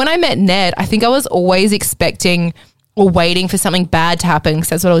so then when I met Ned, I think I was always expecting or waiting for something bad to happen because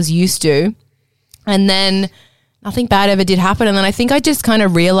that's what I was used to. And then nothing bad ever did happen. And then I think I just kind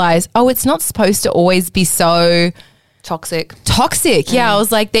of realized, oh, it's not supposed to always be so toxic. Yeah, I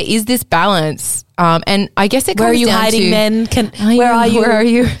was like, there is this balance. And I guess it comes down to... Where are you hiding, men? Where are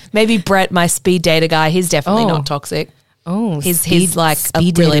you? Maybe Brett, my speed data guy, he's definitely not toxic. Oh, he's like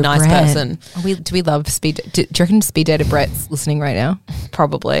a really nice person. Do we love speed? Do you reckon speed data Brett's listening right now?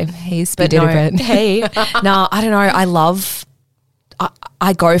 Probably. Hey, speed data Brett. Hey, no, I don't know.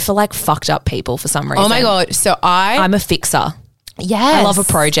 I go for like fucked up people for some reason. Oh my God. So I'm a fixer. Yes. I love a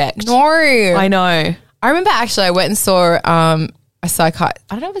project. No. I know. I remember actually I went and saw a psychiatrist.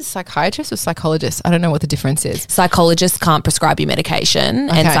 I don't know if it's a psychiatrist or psychologist. I don't know what the difference is. Psychologists can't prescribe you medication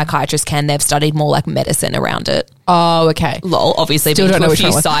and psychiatrists can. They've studied more like medicine around it. Oh, okay. Lol, obviously still don't know which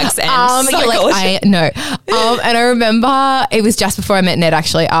one. Psychs and psychology. And I remember it was just before I met Ned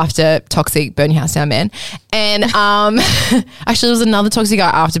actually after Toxic Burn Your House Down Man. And actually there was another toxic guy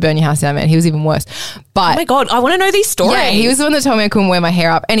after Burn Your House Down Man. He was even worse. But oh my God, I want to know these stories. Yeah, he was the one that told me I couldn't wear my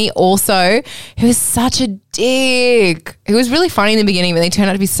hair up. And he was such a dick. He was really funny in the beginning, but then he turned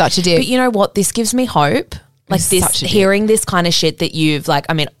out to be such a dick. But you know what? This gives me hope. Like this, hearing this kind of shit that you've like,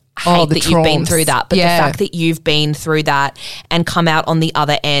 I mean, I hate that you've been through that, but the fact that you've been through that and come out on the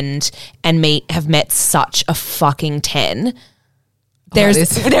other end and have met such a fucking 10.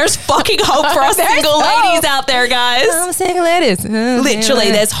 There's fucking hope for us single ladies out there, guys. Single ladies.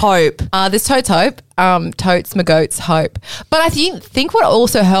 Literally, there's hope. There's totes hope. Totes my goats hope. But I think what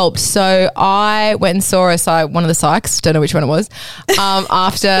also helped. So I went and saw one of the psychs. Don't know which one it was.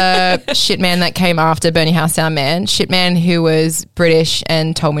 After Shitman that came after Burn Your House Down Man. Shitman who was British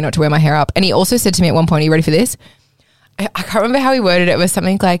and told me not to wear my hair up. And he also said to me at one point, "Are you ready for this?" I can't remember how he worded it. It was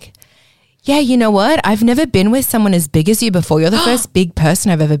something like, yeah, you know what? I've never been with someone as big as you before. You're the first big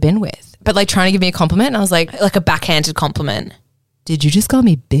person I've ever been with. But like trying to give me a compliment. And I was like a backhanded compliment. Did you just call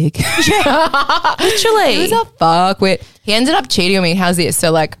me big? Yeah, literally. He was a fuckwit. He ended up cheating on me. How's this?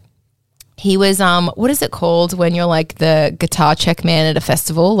 So like he was, what is it called when you're like the guitar check man at a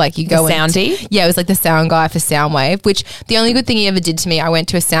festival? Like you go soundy? Yeah, it was like the sound guy for Soundwave, which the only good thing he ever did to me, I went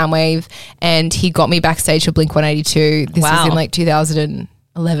to a Soundwave and he got me backstage for Blink-182. This was in like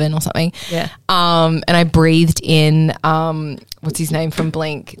 2011 or something. Yeah. And I breathed in, what's his name from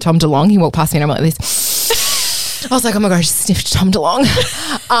Blink? Tom DeLonge. He walked past me and I'm like this. I was like, oh my gosh, sniffed Tom DeLonge.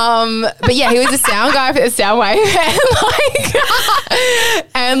 But yeah, he was a sound guy for the Soundwave.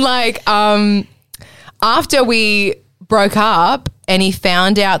 And after we broke up and he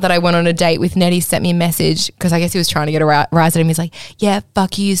found out that I went on a date with Ned, he sent me a message because I guess he was trying to get a rise at him. He's like, yeah,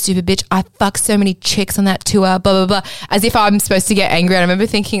 fuck you, stupid bitch. I fucked so many chicks on that tour, blah, blah, blah. As if I'm supposed to get angry. And I remember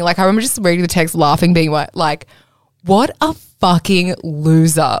thinking, I remember just reading the text, laughing, being like, what a fucking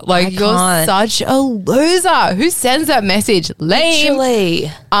loser. Like, you're such a loser. Who sends that message? Lame.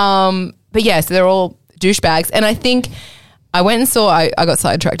 Literally. But yeah, so they're all douchebags. And I think I went and saw, I got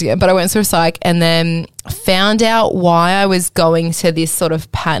sidetracked again, but I went and saw a psych and then found out why I was going to this sort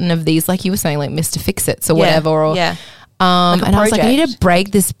of pattern of these, like you were saying, like Mr. Fix-Its or whatever. Or, yeah. And I was like, I need to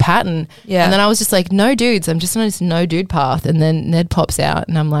break this pattern. Yeah. And then I was just like, no dudes, I'm just on this no dude path. And then Ned pops out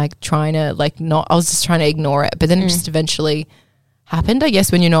and I'm like trying to I was just trying to ignore it. But then it just eventually happened, I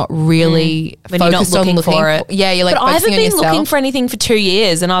guess, when you're not really when you're not looking for it. Yeah, you're like, but I haven't been looking for anything for 2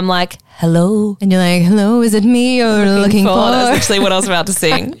 years and I'm like, hello. And you're like, hello, is it me you're looking for? That's actually what I was about to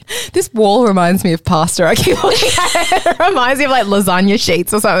sing. This wall reminds me of pasta. I keep looking at it. It reminds me of like lasagna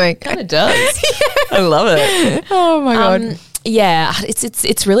sheets or something. Kind of does. Yeah. I love it. Oh my God. Yeah,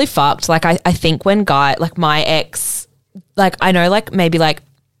 it's really fucked. Like I think when my ex like I know like maybe like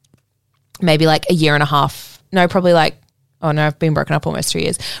a year and a half. No, probably like, oh no, I've been broken up almost 2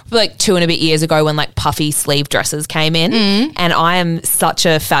 years. Probably like 2 and a bit years ago when like puffy sleeve dresses came in, and I am such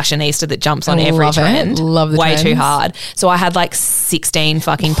a fashionista that jumps on every trend. Love the way trends. too hard. So I had like 16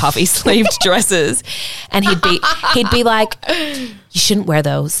 fucking puffy sleeved dresses, and he'd be like, you shouldn't wear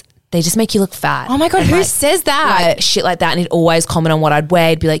those. They just make you look fat. Oh my God, and who like, says that? like shit like that. And he'd always comment on what I'd wear.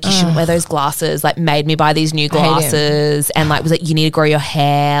 He'd be like, you shouldn't wear those glasses. Like made me buy these new glasses, and like was like, you need to grow your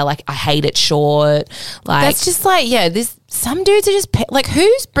hair. Like I hate it short. Like That's just like, some dudes are just like,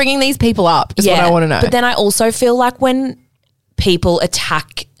 who's bringing these people up is what I want to know. But then I also feel like when people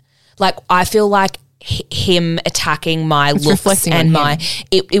attack, like I feel like him attacking my looks reflecting and on him.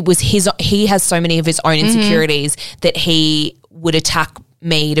 it was he has so many of his own insecurities that he would attack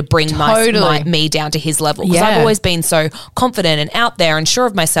me to bring me down to his level, because I've always been so confident and out there and sure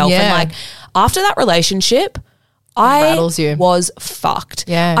of myself, and like after that relationship I was fucked.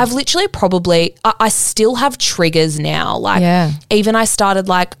 I've literally probably I still have triggers now, like even I started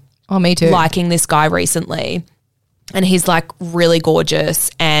like me too, liking this guy recently, and he's like really gorgeous,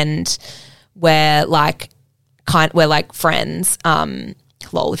 and we're like friends.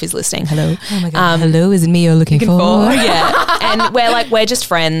 Lol, if he's listening, hello. Oh my God, hello, is it me you're looking for? Yeah. And we're just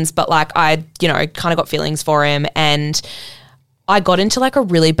friends, but like I, kind of got feelings for him, and I got into like a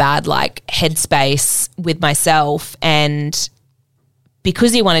really bad like headspace with myself, and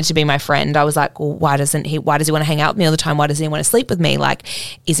because he wanted to be my friend, I was like, well, why does he want to hang out with me all the time? Why doesn't he want to sleep with me? Like,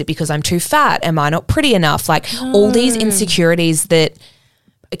 is it because I'm too fat? Am I not pretty enough? Like all these insecurities that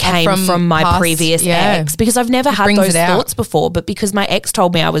came from my past, previous ex, because I've never had those thoughts before, but because my ex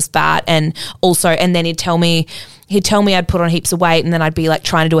told me I was fat, and then he'd tell me I'd put on heaps of weight, and then I'd be like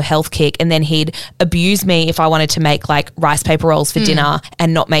trying to do a health kick, and then he'd abuse me if I wanted to make like rice paper rolls for dinner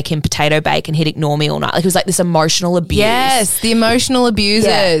and not make him potato bake, and he'd ignore me all night. Like it was like this emotional abuse. Yes, the emotional abusers.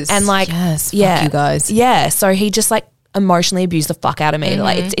 Yeah. And like, fuck you guys. Yeah. So he just like emotionally abused the fuck out of me.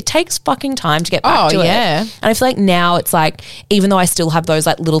 Like it takes fucking time to get back to it. And I feel like now it's like, even though I still have those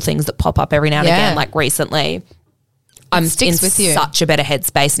like little things that pop up every now and again, like recently, I'm in such a better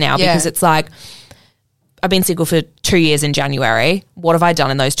headspace now, because it's like, I've been single for 2 years in January. What have I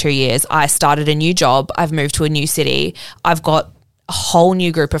done in those 2 years? I started a new job. I've moved to a new city. I've got a whole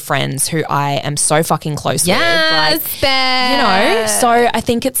new group of friends who I am so fucking close with. Like, so I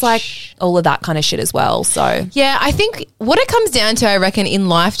think it's like all of that kind of shit as well. So yeah, I think what it comes down to, I reckon, in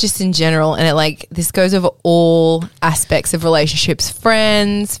life just in general, and this goes over all aspects of relationships,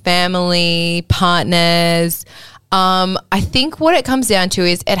 friends, family, partners. I think what it comes down to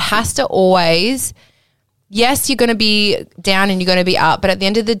is it has to always, yes, you're going to be down and you're going to be up, but at the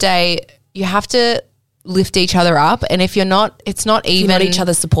end of the day, you have to lift each other up. And if you're not, it's not even you're not each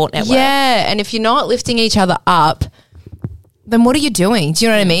other's support network. Yeah. And if you're not lifting each other up, then what are you doing? Do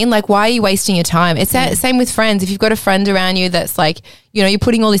you know what I mean? Like, why are you wasting your time? It's that same with friends. If you've got a friend around you that's like, you're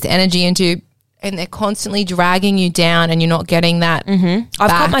putting all this energy into, and they're constantly dragging you down, and you're not getting that.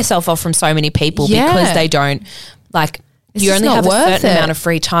 I've cut myself off from so many people because they don't like. You only have a certain amount of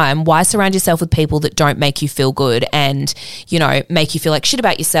free time. Why surround yourself with people that don't make you feel good and, make you feel like shit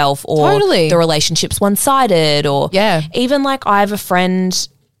about yourself, or the relationship's one-sided, or even like I have a friend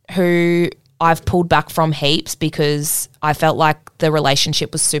who I've pulled back from heaps because I felt like the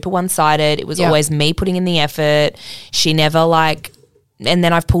relationship was super one-sided. It was always me putting in the effort. She never and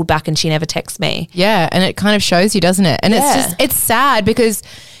then I've pulled back and she never texts me. Yeah, and it kind of shows you, doesn't it? And it's sad because,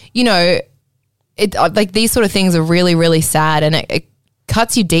 it like these sort of things are really, really sad, and it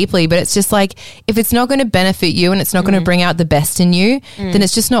cuts you deeply, but it's just like, if it's not going to benefit you and it's not going to bring out the best in you, then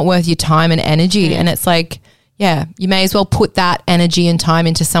it's just not worth your time and energy. And it's like, you may as well put that energy and time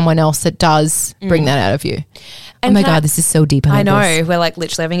into someone else that does bring that out of you. And oh my God, this is so deep. I know. We're like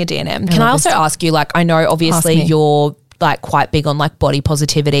literally having a D&M. Can I also ask you, like, I know obviously you're like quite big on like body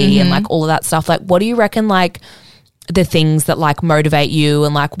positivity and like all of that stuff. Like, what do you reckon, like, the things that like motivate you,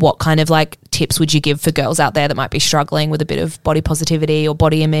 and like what kind of like tips would you give for girls out there that might be struggling with a bit of body positivity or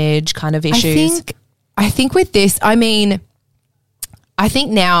body image kind of issues? I think with this, I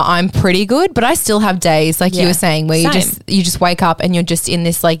think now I'm pretty good, but I still have days like you were saying where you just wake up and you're just in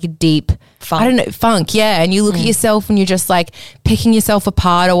this like deep funk. Yeah. And you look at yourself and you're just like picking yourself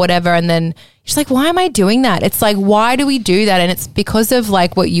apart or whatever. And then you're just like, why am I doing that? It's like, why do we do that? And it's because of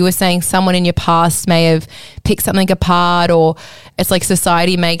like what you were saying, someone in your past may have picked something apart, or it's like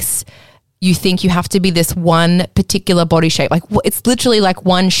society makes you think you have to be this one particular body shape. Like it's literally like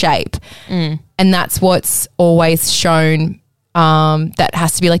one shape. And that's what's always shown that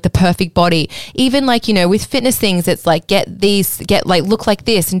has to be like the perfect body. Even like, you know, with fitness things, it's like look like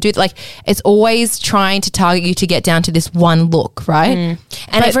this and do like, it's always trying to target you to get down to this one look, right? And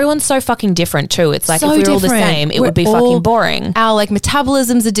everyone's so fucking different too. It's like so if we were all the different. same, it We're would be all- fucking boring. Our like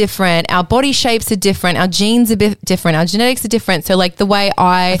metabolisms are different, our body shapes are different, our genes are different, our genetics are different. So like the way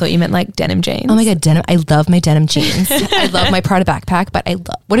I thought you meant like denim jeans. oh my God, denim. I love my denim jeans. I love my Prada backpack, but I love,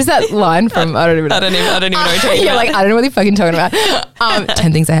 what is that line from? I don't even know. I don't even know what you're talking Yeah, about. like I don't know what you're fucking talking about.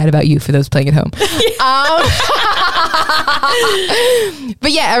 10 things I had about you for those playing at home.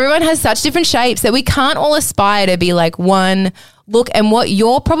 But yeah, everyone has such different shapes that we can't all aspire to be like one look. And what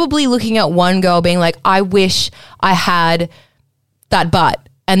you're probably looking at one girl being like, I wish I had that butt.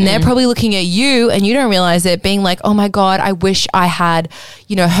 And they're probably looking at you and you don't realize it, being like, oh my God, I wish I had,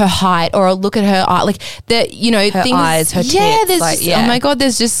 you know, her height, or look at her eye. Like that, you know, Her things. eyes, her yeah, tits, there's like, just, yeah. oh my God,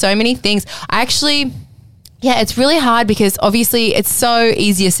 there's just so many things. Yeah, it's really hard because obviously it's so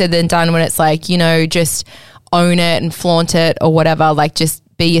easier said than done when it's like, you know, just own it and flaunt it or whatever, like just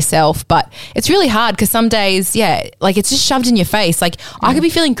be yourself. But it's really hard because some days, yeah, like it's just shoved in your face. Like I could be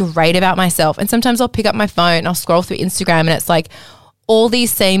feeling great about myself and sometimes I'll pick up my phone and I'll scroll through Instagram and it's like all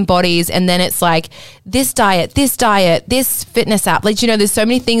these same bodies, and then it's like this diet, this fitness app. Like, you know, there's so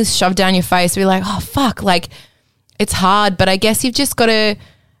many things shoved down your face. We're like, oh, fuck, like it's hard. But I guess you've just got to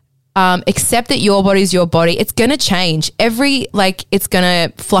accept that your body is your body. It's going to change. It's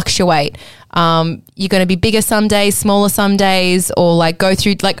going to fluctuate. You're going to be bigger some days, smaller some days, or like go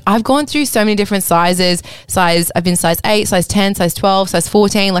through, like I've gone through so many different sizes. I've been size 8, size 10, size 12, size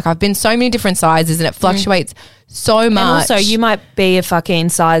 14. Like I've been so many different sizes and it fluctuates so much. And also, you might be a fucking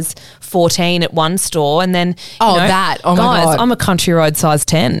size 14 at one store, and then Oh, you know, that. Oh, my guys, God. I'm a country road size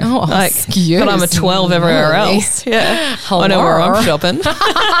 10. Oh, excuse but I'm a 12 everywhere me. else. Yeah, I know where I'm shopping.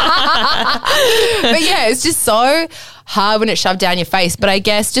 But yeah, it's just so hard when it's shoved down your face. But I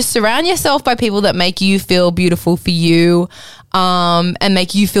guess just surround yourself by people that make you feel beautiful for you, and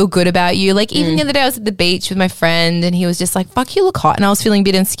make you feel good about you. Like even the other day I was at the beach with my friend and he was just like, fuck, you look hot. And I was feeling a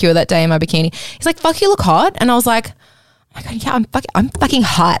bit insecure that day in my bikini. He's like, fuck, you look hot. And I was like, oh my God, yeah, I'm fucking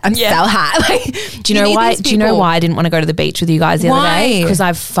hot. I'm so hot. Like, Do you know why? Do you know why I didn't want to go to the beach with you guys the other day? Why? Because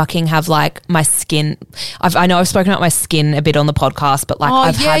I fucking have like my skin. I know I've spoken about my skin a bit on the podcast, but like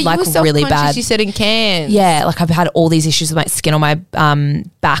I've had like really bad. You said in Cairns. Yeah, like I've had all these issues with my skin on my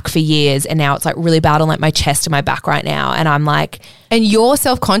back for years, and now it's like really bad on like my chest and my back right now, and I'm like, And you're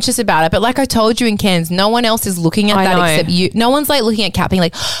self-conscious about it. But like I told you in Cairns, no one else is looking at I that know. except you. No one's like looking at Kat being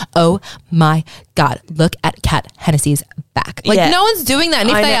like, oh my God, look at Kat Hennessy's back. Like Yeah. no one's doing that. And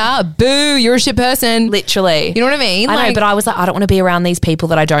if I they know. are, boo, you're a shit person. literally. You know what I mean? I know, Like- but I was like, I don't want to be around these people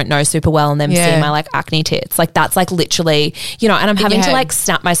that I don't know super well and them Yeah. seeing my like acne tits. Like that's like literally, you know, and I'm having your to head. like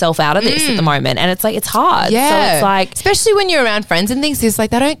snap myself out of this at the moment. And it's like, it's hard. Yeah. So it's like, especially when you're around friends and things, it's like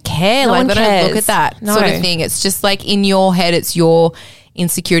they don't care. No like one they don't look cares. at that No. sort of thing. It's just like in your head, it's your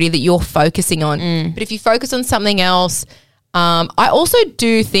insecurity that you're focusing on. But if you focus on something else, I also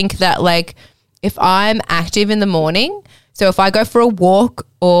do think that like if I'm active in the morning, so if I go for a walk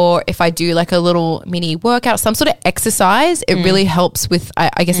or if I do like a little mini workout, some sort of exercise, it really helps with,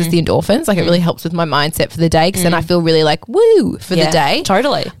 I guess it's the endorphins. Like it really helps with my mindset for the day because then I feel really like woo for the day.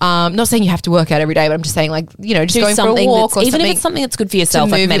 Totally. Not saying you have to work out every day, but I'm just saying like, you know, just Do going for a something walk that's, or even something. if it's something that's good for to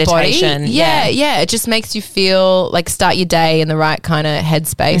yourself, like move your body. meditation. Yeah. It just makes you feel like start your day in the right kind of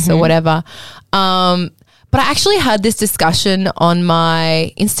headspace or whatever. But I actually had this discussion on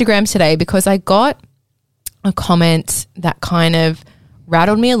my Instagram today because I got a comment that kind of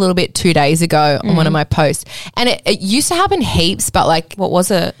rattled me a little bit 2 days ago on one of my posts. And it used to happen heaps, but like, What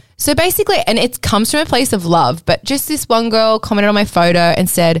was it? so basically, and it comes from a place of love, but just this one girl commented on my photo and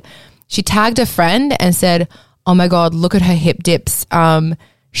said, she tagged a friend and said, oh my God, look at her hip dips.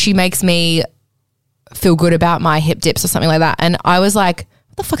 She makes me feel good about my hip dips or something like that. And I was like,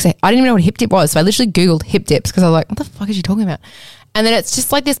 what the fuck's that? I didn't even know what a hip dip was. So I literally Googled hip dips because I was like, what the fuck is she talking about? And then it's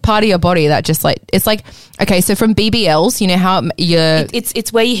just like this part of your body that just like, it's like, okay, so from BBLs, you know how your,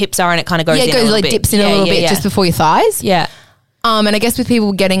 It's where your hips are and it kind of goes in it a goes little like bit. dips in a little bit just before your thighs. Yeah. And I guess with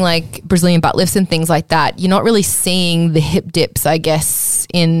people getting like Brazilian butt lifts and things like that, you're not really seeing the hip dips, I guess,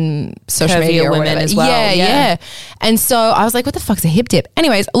 in social Curvier media or women whatever. as well, Yeah, yeah. yeah. And so I was like, what the fuck's a hip dip?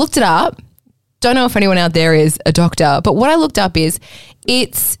 Anyways, I looked it up. Don't know if anyone out there is a doctor, but what I looked up is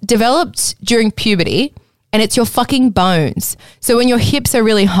it's developed during puberty and it's your fucking bones. So when your hips are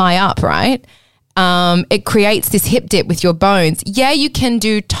really high up, right? It creates this hip dip with your bones. Yeah, you can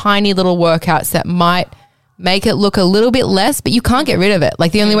do tiny little workouts that might make it look a little bit less, but you can't get rid of it.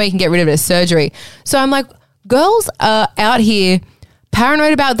 Like the only way you can get rid of it is surgery. So I'm like, girls are out here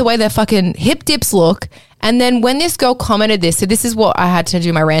paranoid about the way their fucking hip dips look And then when this girl commented this, so this is what I had to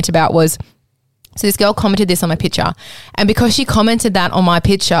do my rant about was, so this girl commented this on my picture, and because she commented that on my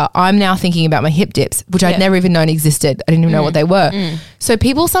picture, I'm now thinking about my hip dips, which I'd never even known existed. I didn't even know what they were. So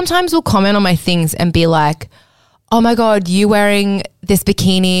people sometimes will comment on my things and be like, oh my God, you wearing this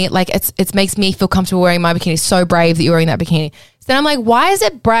bikini, like it makes me feel comfortable wearing my bikini. It's so brave that you're wearing that bikini. So then I'm like, why is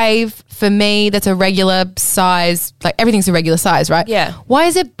it brave for me that's a regular size, like everything's a regular size, right? Yeah. Why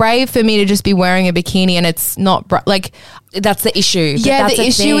is it brave for me to just be wearing a bikini and it's not, like, that's the issue. yeah, That's the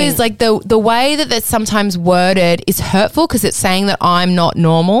issue is like the way that that's sometimes worded is hurtful because it's saying that I'm not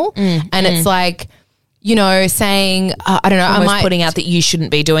normal. And it's like, you know, saying, I don't know, almost I might putting out that you shouldn't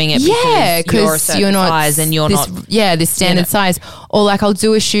be doing it yeah, because you're a certain not size and you're this, not. yeah, this standard size. Or like I'll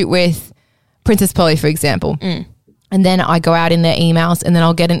do a shoot with Princess Polly, for example, and then I go out in their emails and then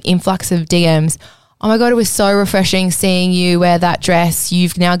I'll get an influx of DMs. Oh my God, it was so refreshing seeing you wear that dress.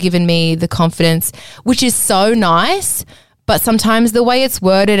 You've now given me the confidence, which is so nice. But sometimes the way it's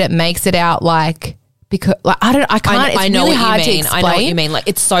worded, it makes it out like, because like I can't. It's really hard to explain. I know what you mean. Like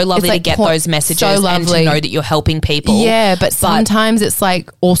it's so lovely like to get those messages so and to know that you're helping people. Yeah, but sometimes it's like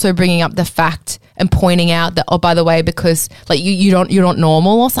also bringing up the fact and pointing out that, oh, by the way, because like you're not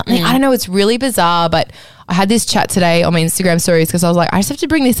normal or something. I don't know. It's really bizarre. But I had this chat today on my Instagram stories because I was like, I just have to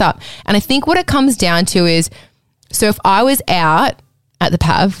bring this up. And I think what it comes down to is, so if I was out at the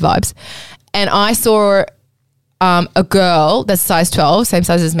PAV vibes and I saw a girl that's size 12, same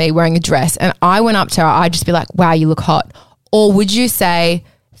size as me, wearing a dress, and I went up to her, I'd just be like, wow, you look hot. Or would you say,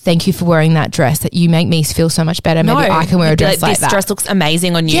 thank you for wearing that dress, that you make me feel so much better. Maybe I can wear a dress like that. This dress looks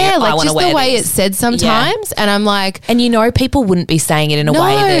amazing on you. Yeah, like I want to just wear the way this. it's said sometimes. Yeah. And I'm like, and you know, people wouldn't be saying it in a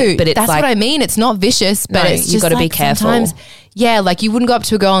way that, but it's that's like, what I mean. It's not vicious, but it's you just got to like be careful. Sometimes, yeah, like you wouldn't go up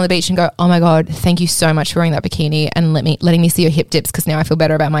to a girl on the beach and go, oh my God, thank you so much for wearing that bikini and letting me see your hip dips because now I feel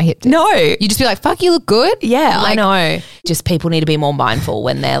better about my hip dips. No. You just be like, fuck, you look good. Yeah, like, I know. Just people need to be more mindful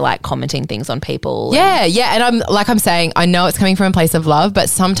when they're like commenting things on people. Yeah, yeah. And I'm saying, I know it's coming from a place of love, but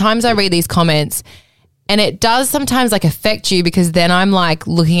sometimes I read these comments and it does sometimes like affect you because then I'm like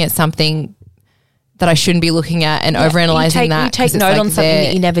looking at something that I shouldn't be looking at and overanalyzing that. You take note on something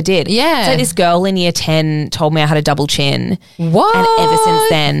that you never did. Yeah. So this girl in year 10 told me I had a double chin. What? And ever since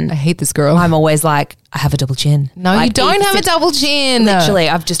then, I hate this girl. I'm always like, I have a double chin. No, like, you don't have a double chin. Literally,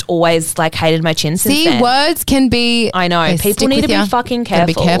 I've just always like hated my chin since then. Words can be... I know. People need to be fucking careful.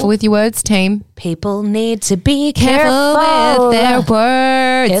 Be careful with your words, team. People need to be careful with their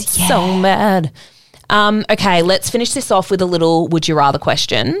words. It's so bad. Okay, let's finish this off with a little would you rather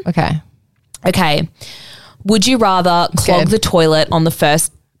question. Okay. Would you rather clog the toilet on a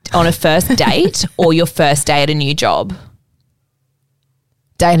first date or your first day at a new job?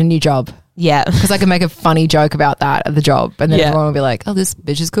 Day at a new job. Yeah. Because I can make a funny joke about that at the job and then everyone will be like, oh, this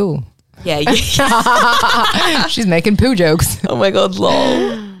bitch is cool. Yeah. She's making poo jokes. Oh my God,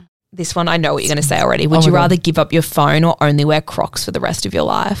 lol. This one, I know what you're going to say already. Would you rather give up your phone or only wear Crocs for the rest of your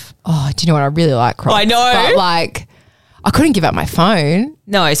life? Oh, do you know what? I really like Crocs. I know. But like, I couldn't give up my phone.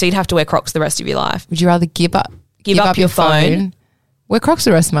 No, so you'd have to wear Crocs the rest of your life. Would you rather give up your phone? Wear Crocs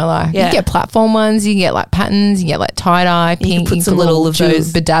the rest of my life. Yeah. You can get platform ones. You can get like patterns. You can get like tie-dye, pink. You can put some little of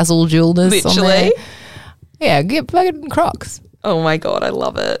those bedazzled jewelness on there. Literally. Yeah, get fucking Crocs. Oh my God, I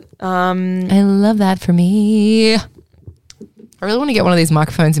love it. I love that for me. I really want to get one of these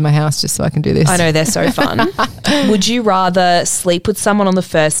microphones in my house just so I can do this. I know, they're so fun. Would you rather sleep with someone on the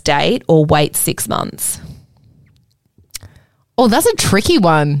first date or wait 6 months? Oh, that's a tricky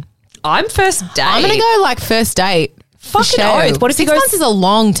one. I'm first date. I'm going to go like first date. Fucking oath. What if 6 months is a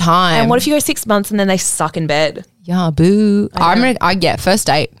long time. And what if you go 6 months and then they suck in bed? Yeah, boo. I get first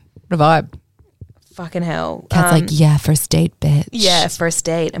date. What a vibe. Fucking hell. Cat's like, yeah, first date, bitch. Yeah, first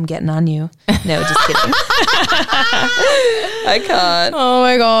date. I'm getting on you. No, just kidding. I can't. Oh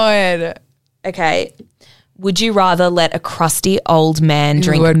my God. Okay. Would you rather let a crusty old man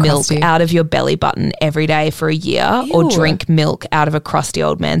drink milk out of your belly button every day for a year or drink milk out of a crusty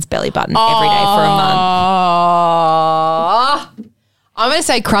old man's belly button every day for a month? I'm going to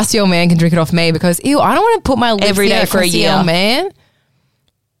say crusty old man can drink it off me because, ew, I don't want to put my lips every day for a year. Old man.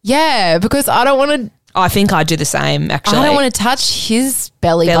 Yeah, because I don't want to. I think I'd do the same, actually. I don't want to touch his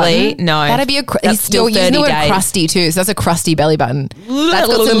belly button. No. That'd be he's still 30 using the word days. Crusty too, so that's a crusty belly button.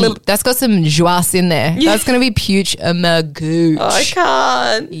 That's got some joie in there. Yeah. That's going to be pooch a magooch. I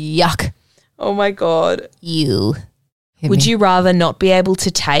can't. Yuck. Oh my God. You. Would you rather not be able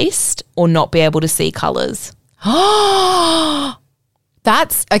to taste or not be able to see colours?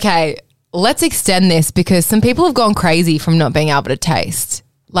 That's, okay, let's extend this because some people have gone crazy from not being able to taste.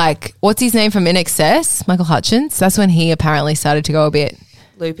 Like, what's his name from INXS? Michael Hutchins. That's when he apparently started to go a bit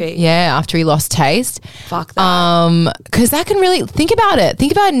Loopy. Yeah, after he lost taste. Fuck that. Because that can really, think about it.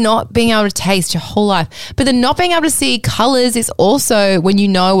 Think about not being able to taste your whole life. But then not being able to see colours is also when you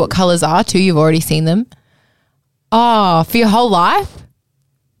know what colours are too, you've already seen them. Oh, for your whole life?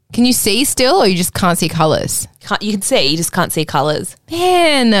 Can you see still or you just can't see colours? You can see, you just can't see colours.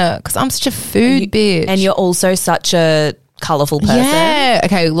 Man, because I'm such a food bitch. And you're also such a colourful person. Yeah.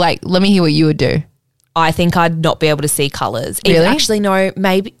 Okay, like, let me hear what you would do. I think I'd not be able to see colours. Really? Actually, no,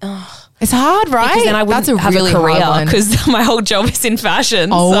 maybe. It's hard, right? Because then I wouldn't have really a career hard one. because my whole job is in fashion.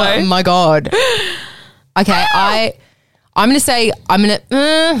 Oh so. my God. Okay, I'm going to say, I'm going to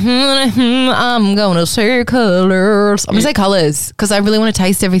say colours. I'm going to say colours because I really want to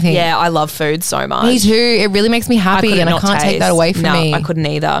taste everything. Yeah, I love food so much. Me too. It really makes me happy and I can't take that away from me. No, I couldn't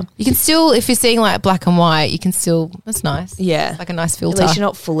either. You can still, if you're seeing like black and white, you can still, that's nice. Yeah. It's like a nice At filter. least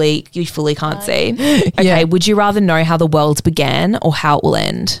you fully can't see. Okay, Yeah. would you rather know how the world began or how it will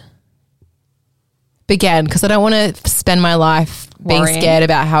end? Began because I don't want to spend my life being Worrying. scared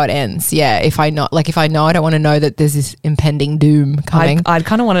about how it ends. Yeah, if I know, I don't want to know that there's this impending doom coming. I'd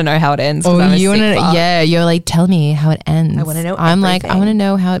kind of want to know how it ends. Oh, I'm a you want to? sick fuck. Yeah, you're like, tell me how it ends. I wanna know I'm like, I everything. want to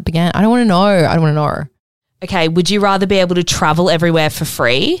know how it began. I don't want to know. I don't want to know. Okay, would you rather be able to travel everywhere for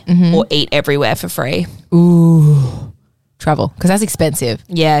free or eat everywhere for free? Ooh, travel because that's expensive.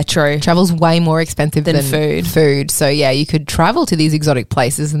 Yeah, true. Travel's way more expensive Than than food. So yeah, you could travel to these exotic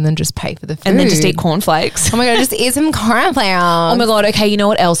places and then just pay for the food And then just eat cornflakes. Oh my God, just eat some cornflakes. Oh my God, okay, you know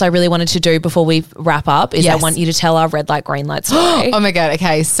what else I really wanted to do before we wrap up is I Yes. want you to tell our red light, green light story. Oh my God.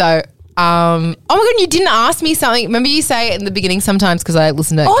 Okay. So, oh my God, you didn't ask me something. Remember you say it in the beginning sometimes because I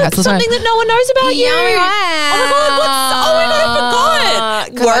listen to Cats all the time. something that no one knows about you. Yeah, Oh my God, I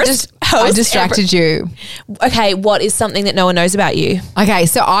forgot. 'Cause I distracted you. Okay, what is something that no one knows about you? Okay,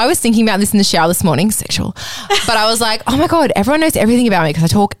 so I was thinking about this in the shower this morning, sexual. But I was like, oh my God, everyone knows everything about me because I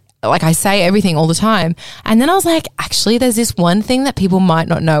talk, like I say everything all the time. And then I was like, actually, there's this one thing that people might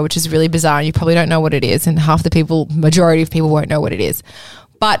not know, which is really bizarre. And you probably don't know what it is. And majority of people won't know what it is.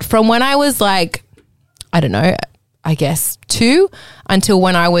 But from when I was like, I don't know, I guess 2 until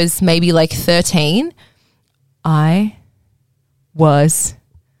when I was maybe like 13, I was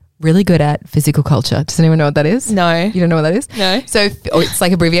really good at physical culture. Does anyone know what that is? No. You don't know what that is? No. So it's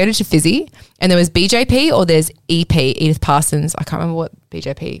like abbreviated to Fizzy. And there was BJP or there's EP, Edith Parsons. I can't remember what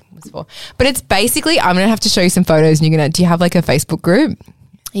BJP was for. But it's basically, I'm going to have to show you some photos and you're going to, do you have like a Facebook group?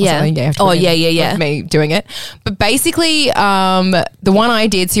 Yeah. You have to Oh, put in yeah. of me doing it. But basically, the one I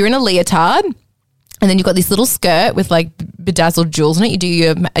did, so you're in a leotard. And then you've got this little skirt with like bedazzled jewels in it. You do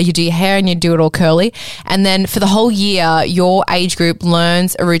your hair and you do it all curly. And then for the whole year, your age group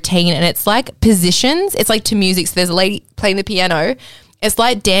learns a routine and it's like positions. It's like to music. So there's a lady playing the piano. It's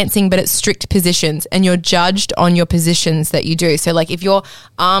like dancing, but it's strict positions and you're judged on your positions that you do. So like if your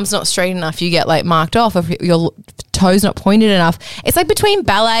arm's not straight enough, you get like marked off. If your toes not pointed enough. It's like between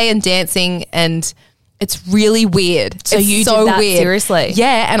ballet and dancing and it's really weird. So it's you so did that weird. seriously?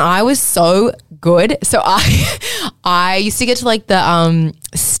 Yeah, and I was so good. So I used to get to like the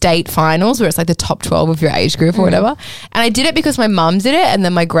state finals where it's like the top 12 of your age group or whatever. And I did it because my mum did it and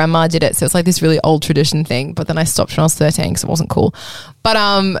then my grandma did it. So it's like this really old tradition thing. But then I stopped when I was 13 because it wasn't cool. But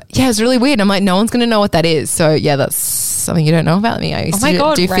yeah, it's really weird. I'm like, no one's going to know what that is. So yeah, that's something you don't know about me. I used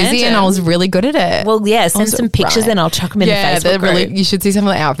to do Fizzy and I was really good at it. Well, yeah, send some pictures and I'll chuck them in the Facebook they're group. really, you should see some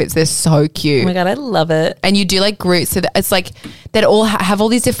of the outfits. They're so cute. Oh my God, I love it. And you do like groups. So that it's like they'd all have all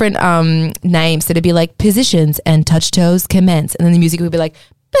these different names. So it'd be like positions and touch toes commence. And then the music would be like,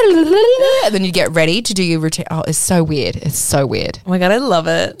 and then you get ready to do your routine. Oh, it's so weird. It's so weird. Oh my God, I love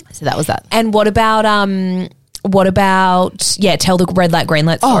it. So that was that. And what about tell the red light, green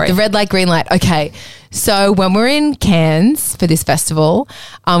light story. Oh, the red light, green light. Okay. So when we were in Cairns for this festival,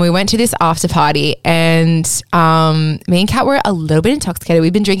 we went to this after party and me and Kat were a little bit intoxicated.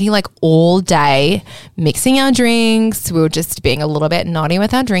 We'd been drinking like all day, mixing our drinks. We were just being a little bit naughty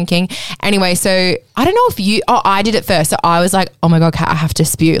with our drinking. Anyway, so I don't know if I did it first. So I was like, oh my God, Kat, I have to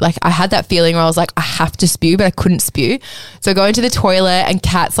spew. Like I had that feeling where I was like, I have to spew, but I couldn't spew. So I go into the toilet and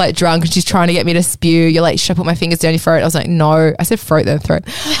Kat's like drunk and she's trying to get me to spew. You're like, should I put my fingers down your throat? I was like, no. I said throat, then throat.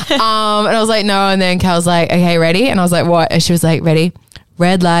 And I was like, no. And then Kat was like, okay, ready? And I was like, what? And she was like, ready?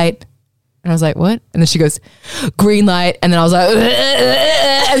 Red light. And I was like, what? And then she goes, green light. And then I was like,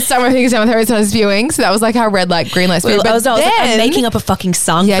 and stuck my fingers down my throat and started spewing. So that was like our red light, green light spew. Well, I was like, I'm making up a fucking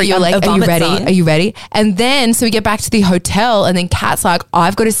song. Yeah, for you're like, are you ready? Song. Are you ready? And then, so we get back to the hotel and then Kat's like,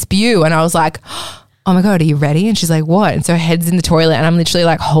 I've got to spew. And I was like, oh my God, are you ready? And she's like, what? And so her head's in the toilet and I'm literally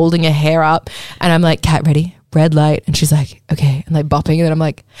like holding her hair up and I'm like, Kat, ready? Red light. And she's like, okay. And like bopping. And then I'm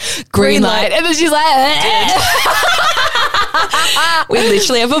like, green light. And then she's like, We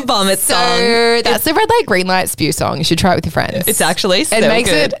literally have a vomit song. So that's the red light, green light spew song. You should try it with your friends. It's actually so it makes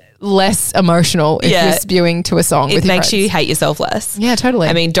good. it less emotional if you're spewing to a song with It your makes friends. you hate yourself less. Yeah, totally.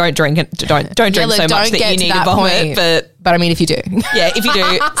 I mean, don't drink it. Don't drink look, so much don't that get you to need to that vomit. point. But I mean, if you do. Yeah, if you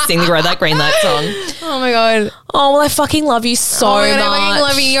do, sing the red light, green light song. Oh my God. Oh, well, I fucking love you so much. I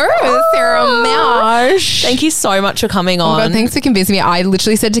love you, Sarah Mausch. Thank you so much for coming Oh on. my God, thanks for convincing me. I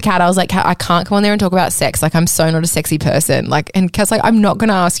literally said to Kat, I was like, Kat, I can't come on there and talk about sex. Like, I'm so not a sexy person. Like, and Kat's like, I'm not going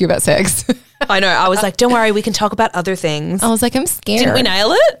to ask you about sex. I know. I was like, don't worry, we can talk about other things. I was like, I'm scared. Didn't we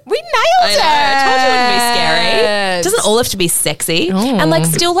nail it? We nailed it. I told you it wouldn't be scary. It doesn't all have to be sexy. And like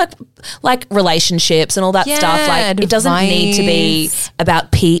still like relationships and all that stuff. Like it doesn't need to be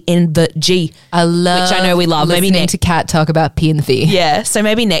about P in the G. I love which I know we love. Maybe listening to Kat talk about P and the V. Yeah. So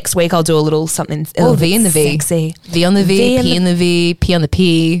maybe next week I'll do a little something. Oh, V and the V. Sexy. V on the V, P in the V, P on the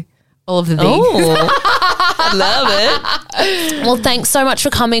P. All of the V. Oh, I love it. Well, thanks so much for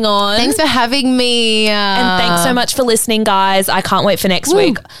coming on. Thanks for having me. And thanks so much for listening, guys. I can't wait for next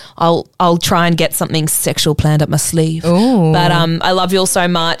week. I'll try and get something sexual planned up my sleeve. Ooh. But I love you all so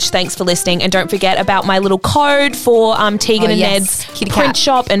much. Thanks for listening. And don't forget about my little code for Tegan and Ned's Kitty print Cat.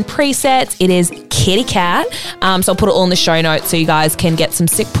 shop and presets. It is Kitty Cat. So I'll put it all in the show notes so you guys can get some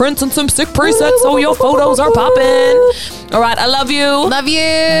sick prints and some sick presets so your photos are popping. All right. I love you. Love you.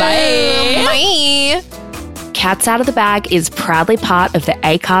 Bye. Bye. Cats Out of the Bag is proudly part of the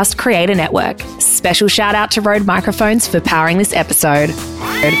Acast Creator Network. Special shout out to Rode Microphones for powering this episode.